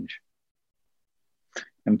change.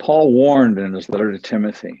 And Paul warned in his letter to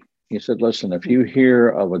Timothy, he said, listen, if you hear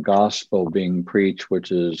of a gospel being preached,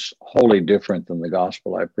 which is wholly different than the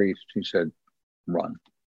gospel I preached, he said, run.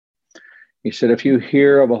 He said, if you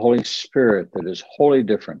hear of a Holy Spirit that is wholly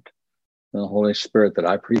different than the Holy Spirit that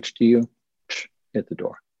I preached to you, hit the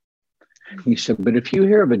door. He said, but if you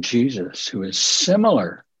hear of a Jesus who is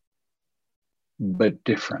similar but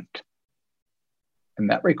different, and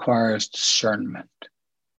that requires discernment.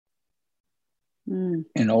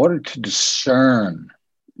 In order to discern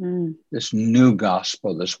this new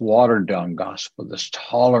gospel, this watered down gospel, this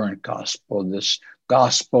tolerant gospel, this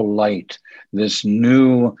gospel light, this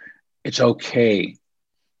new, it's okay.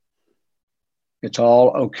 It's all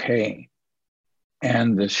okay.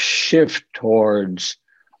 And the shift towards,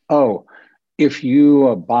 if you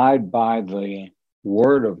abide by the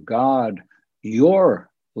word of God, you're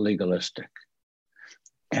legalistic.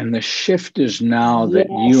 And the shift is now that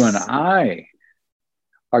you and I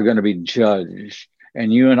are going to be judged,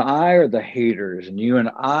 and you and I are the haters, and you and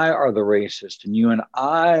I are the racists, and you and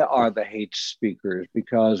I are the hate speakers,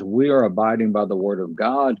 because we are abiding by the word of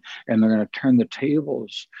God, and they're going to turn the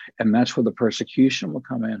tables, and that's where the persecution will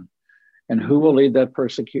come in. And who will lead that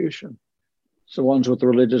persecution? It's the ones with the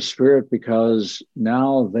religious spirit, because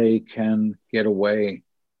now they can get away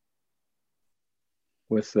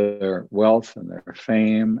with their wealth and their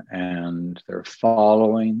fame and their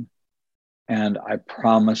following. And I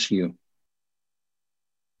promise you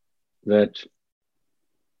that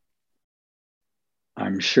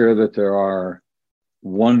I'm sure that there are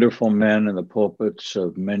wonderful men in the pulpits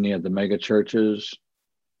of many of the mega churches,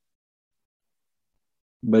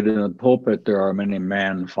 but in the pulpit, there are many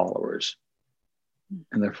man followers,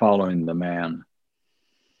 and they're following the man,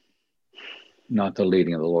 not the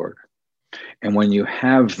leading of the Lord. And when you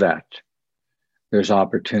have that, there's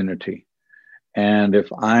opportunity. And if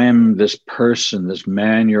I'm this person, this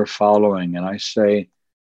man you're following, and I say,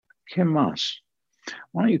 Kim Moss,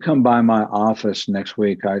 why don't you come by my office next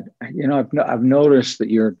week? I've noticed that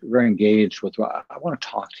you're very engaged with, I want to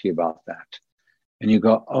talk to you about that. And you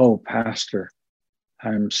go, oh, Pastor,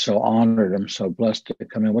 I'm so honored. I'm so blessed to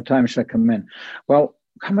come in. What time should I come in? Well,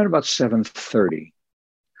 come in about 7:30.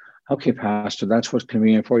 Okay, Pastor, that's what's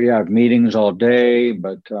convenient for you. I have meetings all day,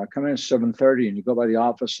 but come in at 7:30, and you go by the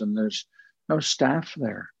office and there's no staff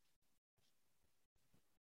there.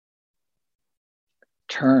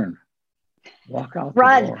 Turn, walk out the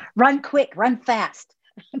door. Run quick, run fast.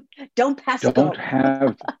 Don't pass go. Don't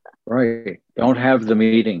have the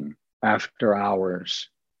meeting after hours.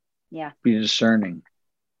 Yeah. Be discerning.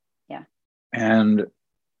 Yeah. And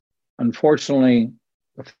unfortunately,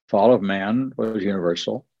 the fall of man was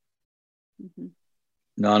universal. Mm-hmm.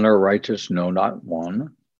 None are righteous, no, not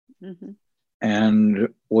one. Mm-hmm. And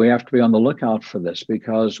we have to be on the lookout for this,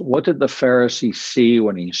 because what did the Pharisee see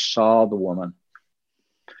when he saw the woman?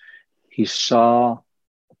 He saw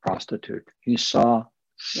a prostitute. He saw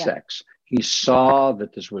sex. He saw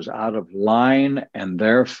that this was out of line, and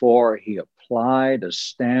therefore he applied a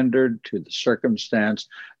standard to the circumstance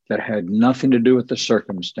that had nothing to do with the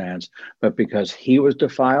circumstance, but because he was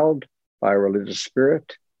defiled by a religious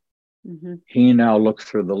spirit, he now looked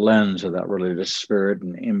through the lens of that religious spirit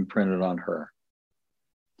and imprinted on her.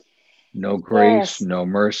 No grace, no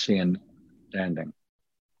mercy, and understanding.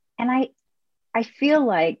 And I feel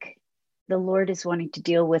like the Lord is wanting to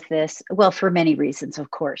deal with this, well, for many reasons, of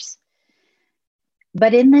course.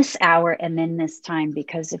 But in this hour and in this time,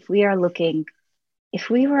 because if we are looking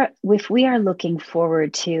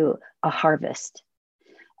forward to a harvest,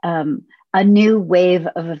 a new wave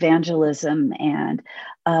of evangelism, and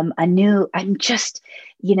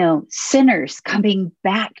sinners coming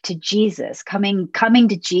back to Jesus, coming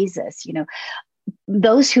to Jesus,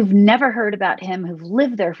 those who've never heard about him, who've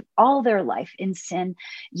lived all their life in sin,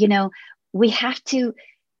 we have to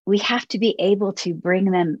be able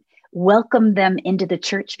to welcome them into the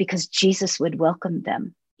church, because Jesus would welcome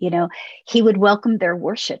them. He would welcome their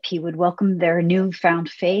worship. He would welcome their newfound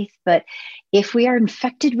faith. But if we are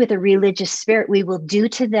infected with a religious spirit, we will do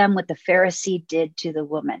to them what the Pharisee did to the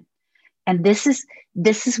woman. And this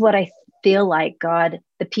is what I feel like the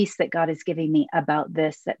peace that God is giving me about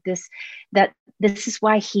this, that this is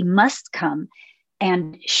why he must come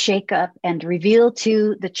and shake up and reveal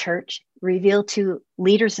to the church, reveal to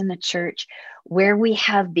leaders in the church where we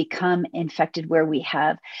have become infected, where we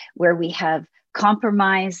have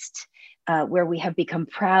compromised, where we have become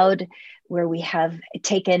proud, where we have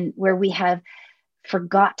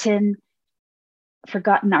forgotten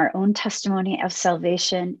our own testimony of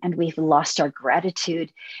salvation, and we've lost our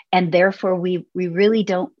gratitude. And therefore we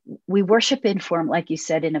worship in form, like you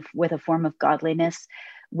said, with a form of godliness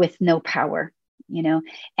with no power,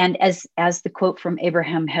 and as the quote from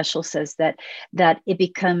Abraham Heschel says, that it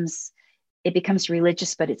becomes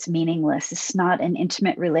religious, but it's meaningless. It's not an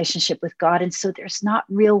intimate relationship with God. And so there's not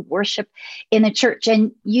real worship in the church.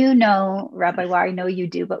 And Rabbi Wah, I know you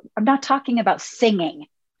do, but I'm not talking about singing.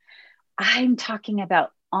 I'm talking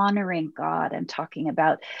about honoring God. I'm talking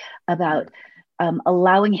about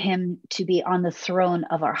allowing him to be on the throne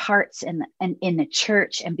of our hearts and in the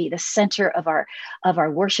church, and be the center of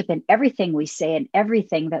our worship and everything we say and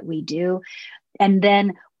everything that we do. And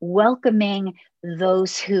then welcoming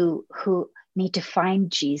those who need to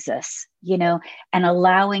find Jesus, and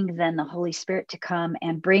allowing then the Holy Spirit to come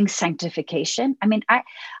and bring sanctification. I mean,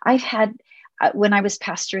 I've had, when I was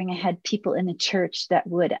pastoring, I had people in the church that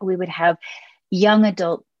we would have young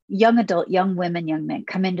women, young men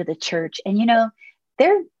come into the church, and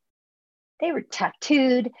they were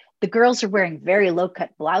tattooed. The girls are wearing very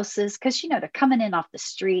low-cut blouses because they're coming in off the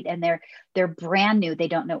street, and they're brand new. They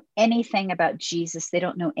don't know anything about Jesus. They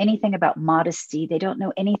don't know anything about modesty. They don't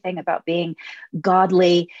know anything about being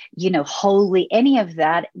godly, holy, any of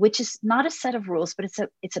that, which is not a set of rules, but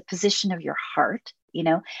it's a position of your heart,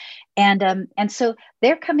 and so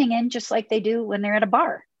they're coming in just like they do when they're at a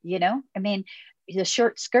bar. I mean, the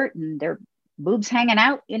short skirt and their boobs hanging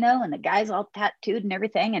out, and the guys all tattooed and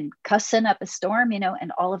everything, and cussing up a storm,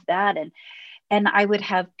 and all of that. And I would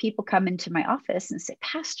have people come into my office and say,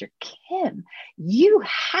 Pastor Kim, you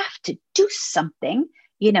have to do something,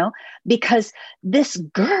 because this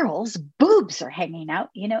girl's boobs are hanging out,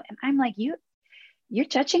 and I'm like, you're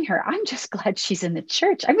judging her. I'm just glad she's in the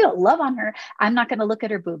church. I'm going to love on her. I'm not going to look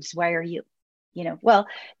at her boobs. Why are you? Well,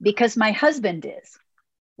 because my husband is.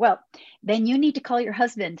 Well, then you need to call your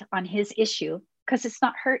husband on his issue, because it's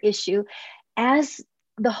not her issue. As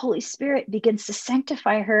the Holy Spirit begins to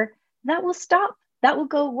sanctify her, that will stop. That will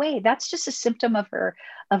go away. That's just a symptom of her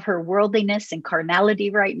worldliness and carnality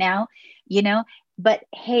right now, But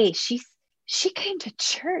hey, she came to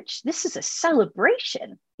church. This is a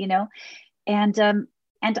celebration, and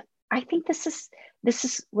I think this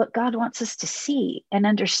is what God wants us to see and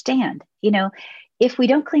understand, If we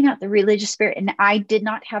don't clean out the religious spirit, and I did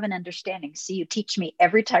not have an understanding. So you teach me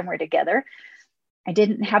every time we're together. I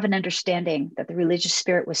didn't have an understanding that the religious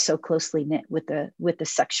spirit was so closely knit with the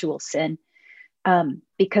sexual sin,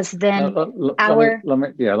 because then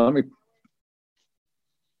let me.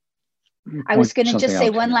 I was going to just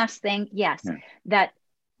say one last thing. Yes, yeah. that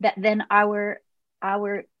then our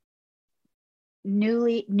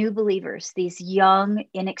new believers, these young,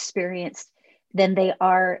 inexperienced, then they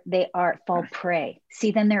fall prey.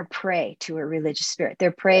 See, then they're prey to a religious spirit.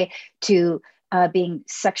 They're prey to being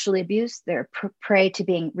sexually abused. They're prey to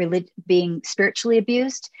being spiritually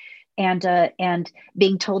abused. and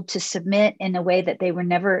being told to submit in a way that they were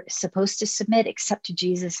never supposed to submit except to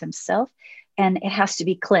Jesus himself. And it has to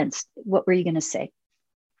be cleansed. What were you going to say?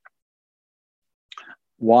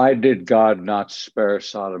 Why did God not spare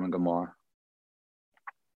Sodom and Gomorrah?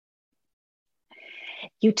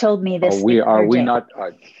 You told me this. Are we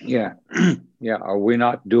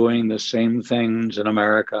not doing the same things in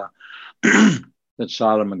America that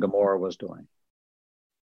Sodom and Gomorrah was doing?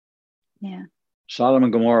 Yeah. Sodom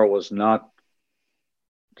and Gomorrah was not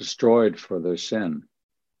destroyed for their sin.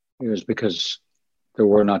 It was because there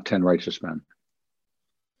were not 10 righteous men.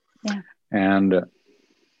 Yeah. And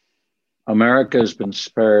America has been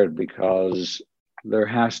spared because there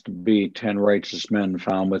has to be 10 righteous men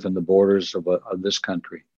found within the borders of this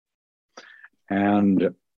country.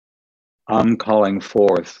 And I'm calling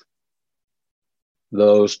forth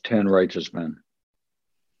those 10 righteous men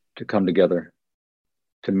to come together,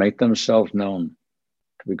 to make themselves known,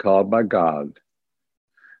 to be called by God,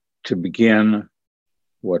 to begin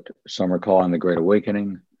what some are calling the Great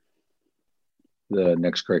Awakening, the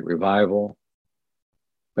next great revival.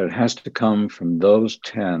 But it has to come from those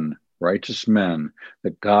 10 righteous men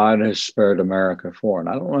that God has spared America for. And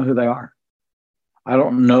I don't know who they are. I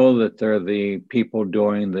don't know that they're the people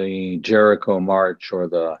doing the Jericho March or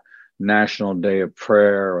the National Day of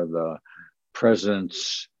Prayer or the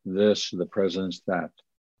president's this, the president's that.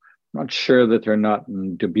 I'm not sure that they're not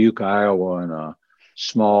in Dubuque, Iowa, in a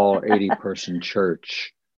small 80-person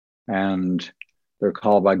church, and they're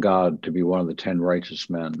called by God to be one of the 10 righteous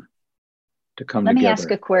men to come together. Let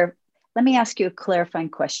me ask you a clarifying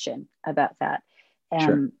question about that.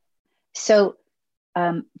 Sure. So,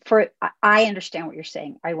 I understand what you're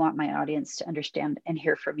saying. I want my audience to understand and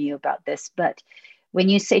hear from you about this. But when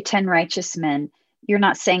you say 10 righteous men, you're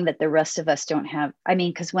not saying that the rest of us don't have. I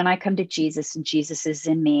mean, because when I come to Jesus and Jesus is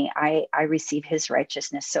in me, I receive his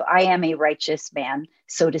righteousness. So I am a righteous man,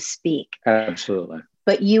 so to speak. Absolutely.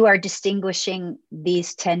 But you are distinguishing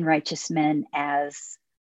these 10 righteous men as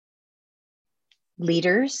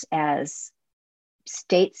leaders, as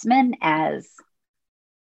statesmen, as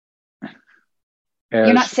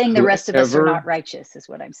you're not saying the rest of us are not righteous, is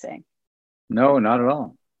what I'm saying. No, not at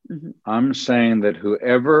all. Mm-hmm. I'm saying that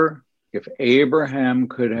whoever, if Abraham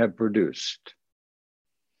could have produced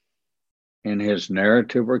in his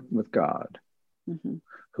narrative with God, mm-hmm.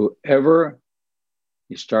 whoever,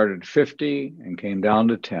 he started 50 and came down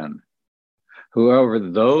to 10, whoever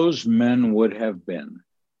those men would have been,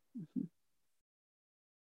 mm-hmm.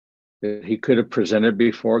 that he could have presented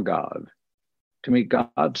before God to meet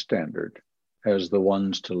God's standard as the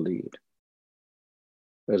ones to lead,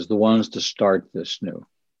 as the ones to start this new.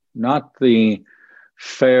 Not the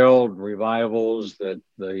failed revivals that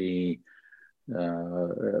the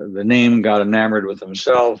name got enamored with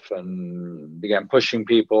himself and began pushing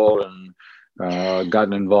people and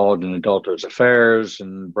gotten involved in adulterous affairs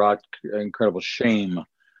and brought incredible shame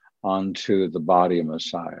onto the body of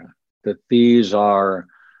Messiah. That these are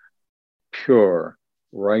pure,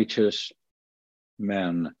 righteous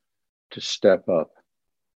men to step up,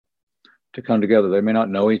 to come together. They may not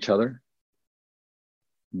know each other,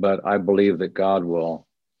 but I believe that God will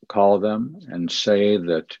call them and say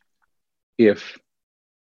that if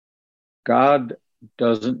God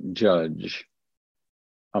doesn't judge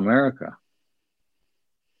America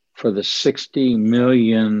for the 60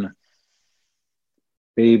 million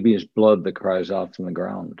babies' blood that cries out from the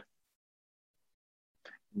ground,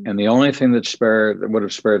 and the only thing that would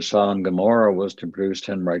have spared Sodom and Gomorrah was to produce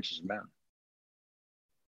 10 righteous men.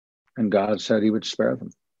 And God said he would spare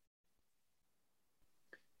them.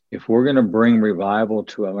 If we're going to bring revival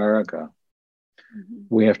to America, mm-hmm.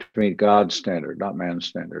 we have to meet God's standard, not man's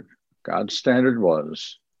standard. God's standard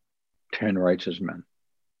was 10 righteous men.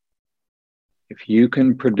 If you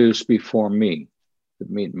can produce before me that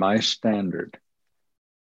meet my standard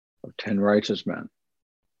of 10 righteous men,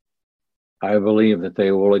 I believe that they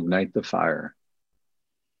will ignite the fire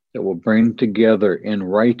that will bring together in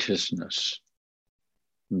righteousness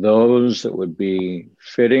those that would be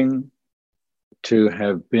fitting to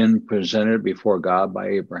have been presented before God by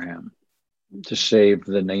Abraham to save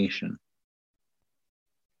the nation.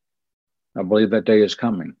 I believe that day is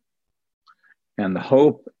coming. And the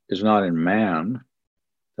hope is not in man.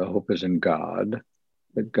 The hope is in God.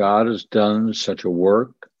 That God has done such a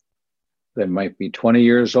work. They might be 20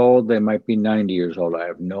 years old. They might be 90 years old. I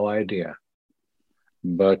have no idea.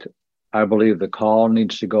 But I believe the call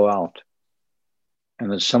needs to go out. And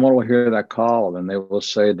that someone will hear that call and they will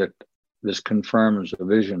say that this confirms a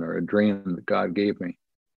vision or a dream that God gave me.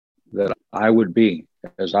 That I would be,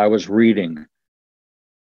 as I was reading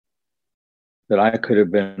that I could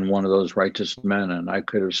have been one of those righteous men and I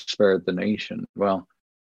could have spared the nation. Well,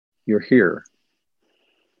 you're here.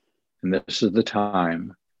 And this is the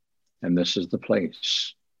time. And this is the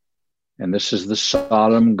place. And this is the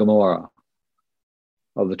Sodom and Gomorrah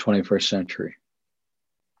of the 21st century.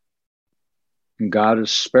 And God has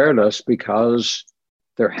spared us because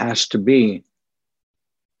there has to be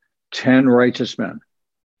 10 righteous men.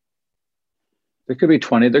 There could be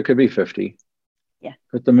 20, there could be 50. Yeah.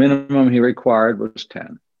 But the minimum he required was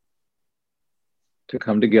 10 to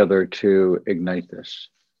come together to ignite this.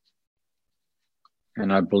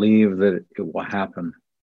 And I believe that it will happen.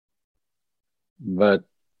 But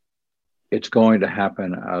it's going to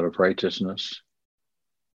happen out of righteousness.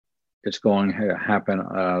 It's going to happen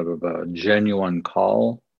out of a genuine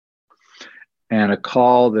call, and a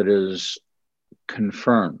call that is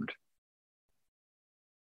confirmed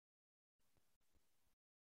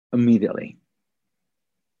immediately.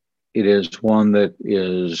 It is one that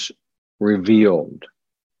is revealed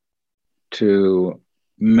to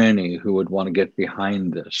many who would want to get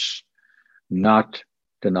behind this, not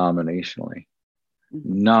denominationally,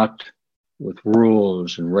 not with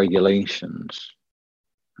rules and regulations,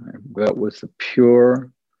 but with the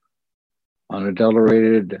pure,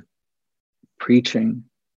 unadulterated preaching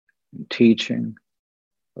and teaching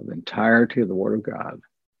of the entirety of the Word of God.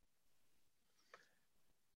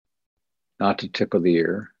 Not to tickle the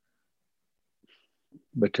ear,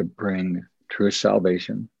 but to bring true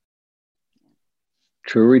salvation,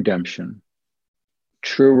 true redemption,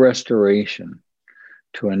 true restoration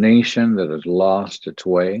to a nation that has lost its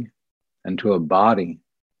way, and to a body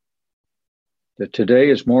that today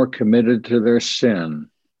is more committed to their sin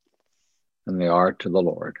than they are to the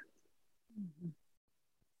Lord. Mm-hmm.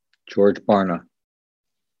 George Barna,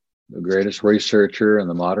 the greatest researcher in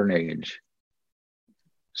the modern age,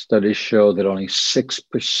 studies show that only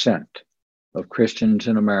 6% of Christians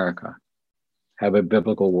in America have a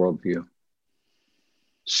biblical worldview.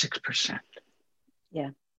 6%.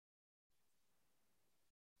 Yeah.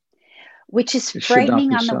 Which is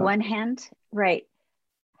frightening on the one hand, right?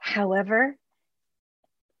 However,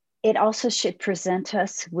 it also should present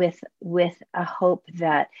us with a hope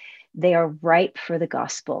that they are ripe for the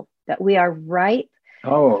gospel, that we are ripe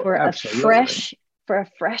for absolutely. a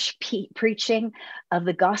fresh preaching of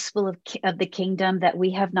the gospel of the kingdom that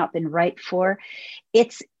we have not been ripe for.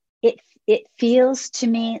 It feels to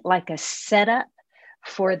me like a setup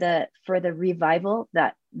for the revival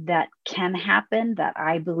that can happen, that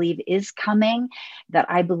I believe is coming, that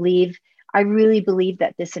I really believe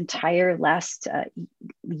that this entire last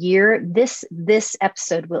year, this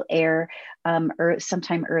episode will air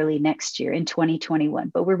sometime early next year in 2021,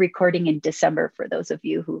 but we're recording in December for those of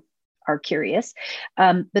you who are curious.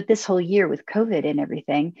 But this whole year with COVID and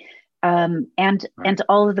everything, and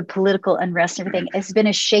all of the political unrest and everything, has been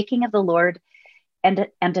a shaking of the Lord and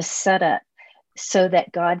a setup so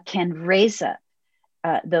that God can raise up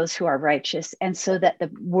those who are righteous, and so that the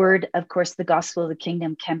word, of course, the gospel of the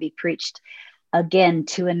kingdom can be preached again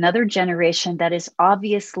to another generation that is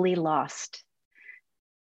obviously lost,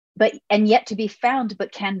 and yet to be found,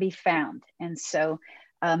 but can be found. And so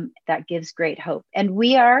that gives great hope. And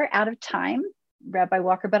we are out of time, Rabbi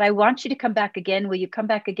Walker, but I want you to come back again. Will you come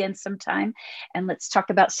back again sometime? And let's talk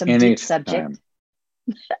about some deep subject.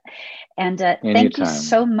 And thank you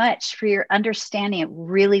so much for your understanding. It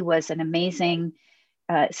really was an amazing,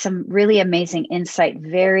 some really amazing insight,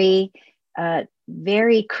 very,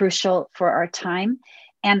 very crucial for our time,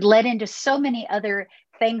 and led into so many other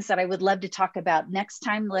things that I would love to talk about next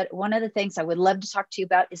time. One of the things I would love to talk to you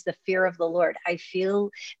about is the fear of the Lord. I feel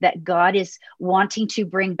that God is wanting to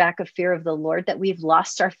bring back a fear of the Lord, that we've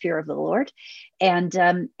lost our fear of the Lord. And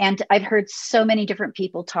I've heard so many different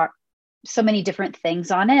people talk so many different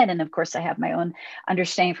things on it. And of course, I have my own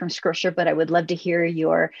understanding from scripture, but I would love to hear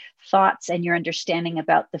your thoughts and your understanding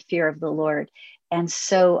about the fear of the Lord. And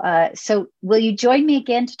so, will you join me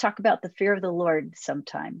again to talk about the fear of the Lord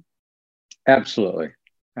sometime? Absolutely.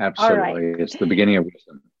 Absolutely. All right. It's the beginning of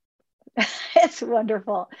wisdom. It's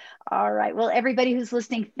wonderful. All right. Well, everybody who's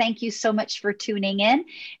listening, thank you so much for tuning in.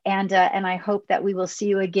 And I hope that we will see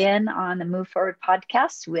you again on the Move Forward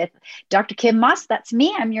podcast with Dr. Kim Moss. That's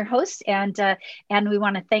me. I'm your host. And we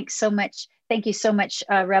want to thank you so much,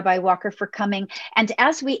 Rabbi Walker, for coming. And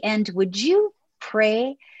as we end, would you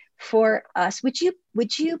pray for us? Would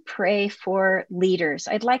you pray for leaders?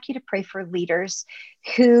 I'd like you to pray for leaders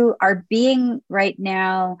who are being right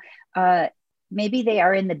now, maybe they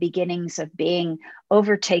are in the beginnings of being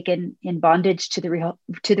overtaken in bondage to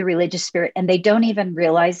the religious spirit, and they don't even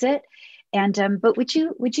realize it. And but would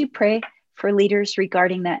you pray for leaders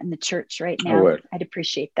regarding that in the church right now? I would. I'd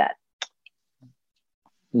appreciate that.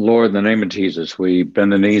 Lord, in the name of Jesus, we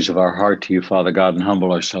bend the knees of our heart to you, Father God, and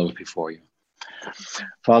humble ourselves before you.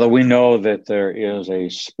 Father, we know that there is a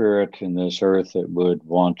spirit in this earth that would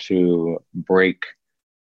want to break,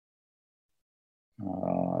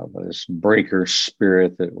 this breaker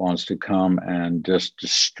spirit that wants to come and just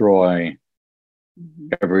destroy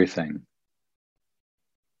everything.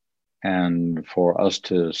 And for us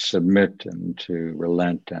to submit and to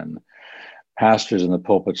relent, and pastors in the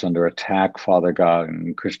pulpits under attack, Father God,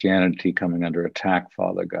 and Christianity coming under attack,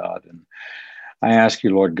 Father God. And I ask you,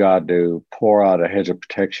 Lord God, to pour out a hedge of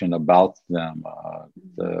protection about them,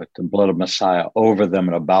 the blood of Messiah over them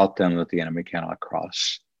and about them, that the enemy cannot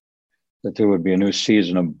cross. That there would be a new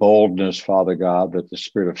season of boldness, Father God, that the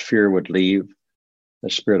spirit of fear would leave, the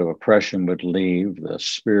spirit of oppression would leave, the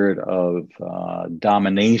spirit of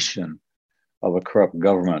domination of a corrupt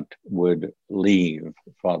government would leave,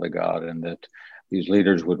 Father God, and that these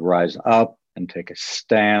leaders would rise up and take a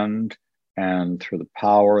stand, and through the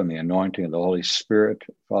power and the anointing of the Holy Spirit,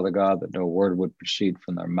 Father God, that no word would proceed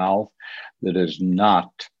from their mouth that is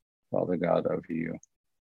not, Father God, of you.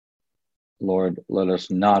 Lord, let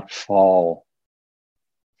us not fall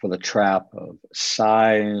for the trap of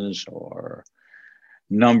size or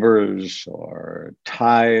numbers or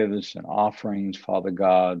tithes and offerings, Father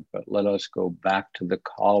God, but let us go back to the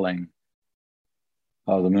calling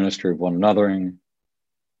of the ministry of one another,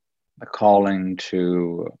 the calling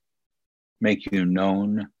to make you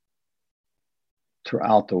known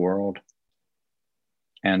throughout the world,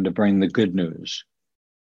 and to bring the good news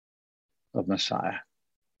of Messiah.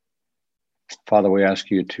 Father, we ask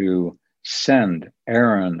you to send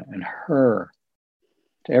Aaron and Hur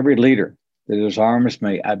to every leader, that his arms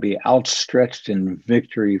may be outstretched in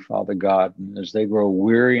victory, Father God. And as they grow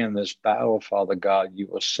weary in this battle, Father God, you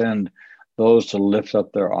will send those to lift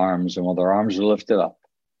up their arms. And while their arms are lifted up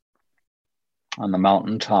on the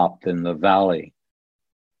mountaintop, in the valley,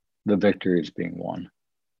 the victory is being won.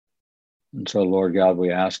 And so, Lord God,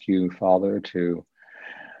 we ask you, Father, to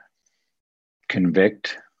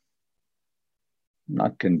convict,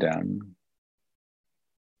 not condemn,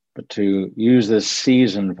 but to use this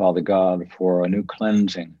season, Father God, for a new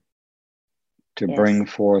cleansing, to bring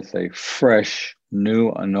forth a fresh,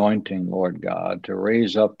 new anointing, Lord God, to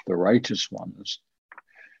raise up the righteous ones,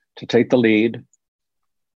 to take the lead,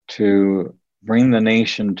 to bring the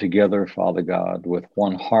nation together, Father God, with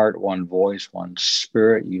one heart, one voice, one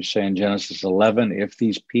spirit. You say in Genesis 11, if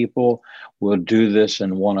these people will do this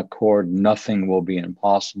in one accord, nothing will be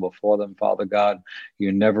impossible for them, Father God.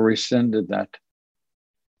 You never rescinded that.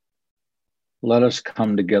 Let us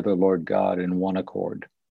come together, Lord God, in one accord,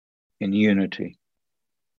 in unity,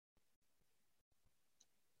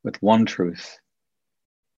 with one truth,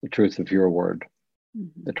 the truth of your word,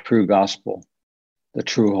 the true gospel, the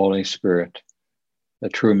true Holy Spirit, the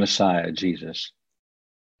true Messiah, Jesus,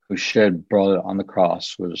 who shed blood on the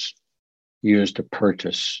cross, was used to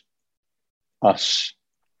purchase us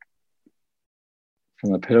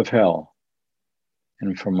from the pit of hell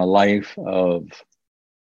and from a life of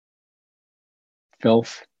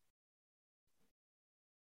filth.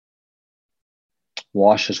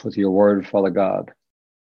 Wash us with your word, Father God.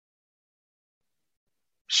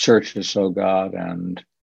 Search us, O God, and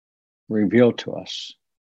reveal to us,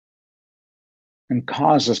 and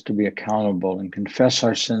cause us to be accountable and confess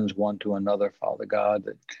our sins one to another, Father God,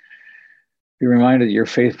 that be reminded that you're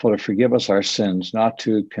faithful to forgive us our sins, not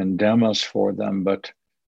to condemn us for them, but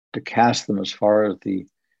to cast them as far as the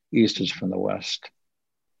east is from the west,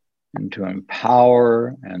 and to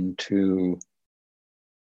empower and to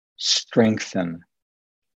strengthen.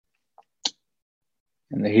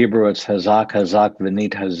 In the Hebrew, it's hazak, hazak,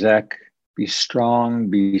 v'nit hazek. Be strong,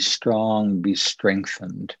 be strong, be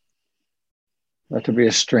strengthened. Let there be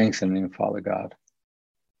a strengthening, Father God.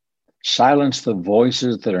 Silence the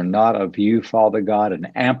voices that are not of you, Father God,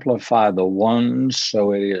 and amplify the ones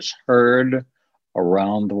so it is heard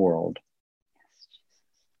around the world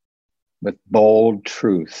with bold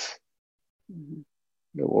truth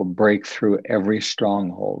that will break through every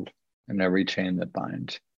stronghold and every chain that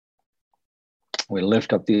binds. We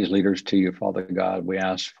lift up these leaders to you, Father God. We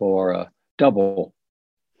ask for a double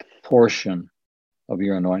portion of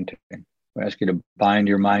your anointing. We ask you to bind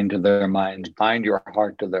your mind to their minds, bind your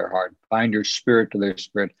heart to their heart, bind your spirit to their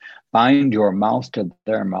spirit, bind your mouth to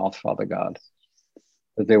their mouth, Father God,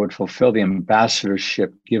 that they would fulfill the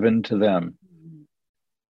ambassadorship given to them.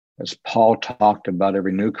 As Paul talked about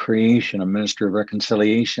every new creation, a minister of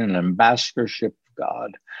reconciliation, an ambassadorship of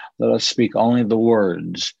God, let us speak only the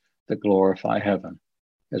words that glorify heaven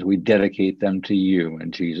as we dedicate them to you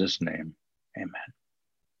in Jesus' name. Amen.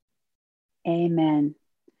 Amen.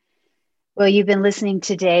 Well, you've been listening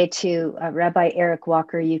today to Rabbi Eric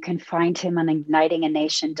Walker. You can find him on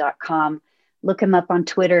ignitinganation.com. Look him up on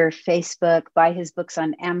Twitter, Facebook, buy his books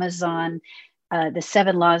on Amazon, The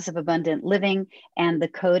 7 Laws of Abundant Living, and The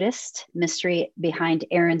Codist, Mystery Behind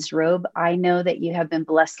Aaron's Robe. I know that you have been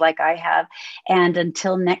blessed like I have. And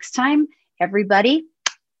until next time, everybody,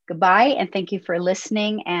 goodbye, and thank you for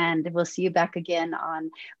listening. And we'll see you back again on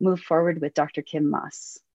Move Forward with Dr. Kim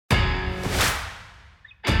Moss.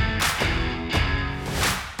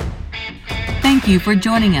 Thank you for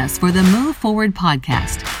joining us for the Move Forward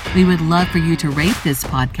podcast. We would love for you to rate this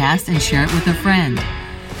podcast and share it with a friend.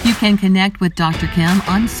 You can connect with Dr. Kim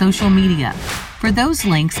on social media. For those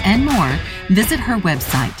links and more, visit her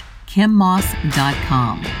website,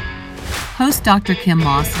 kimmoss.com. Host Dr. Kim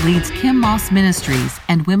Moss leads Kim Moss Ministries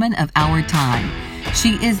and Women of Our Time.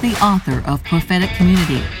 She is the author of Prophetic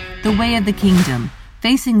Community, The Way of the Kingdom,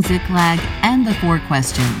 Facing Ziklag, and The 4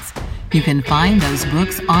 Questions. You can find those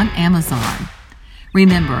books on Amazon.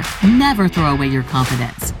 Remember, never throw away your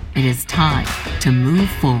confidence. It is time to move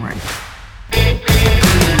forward.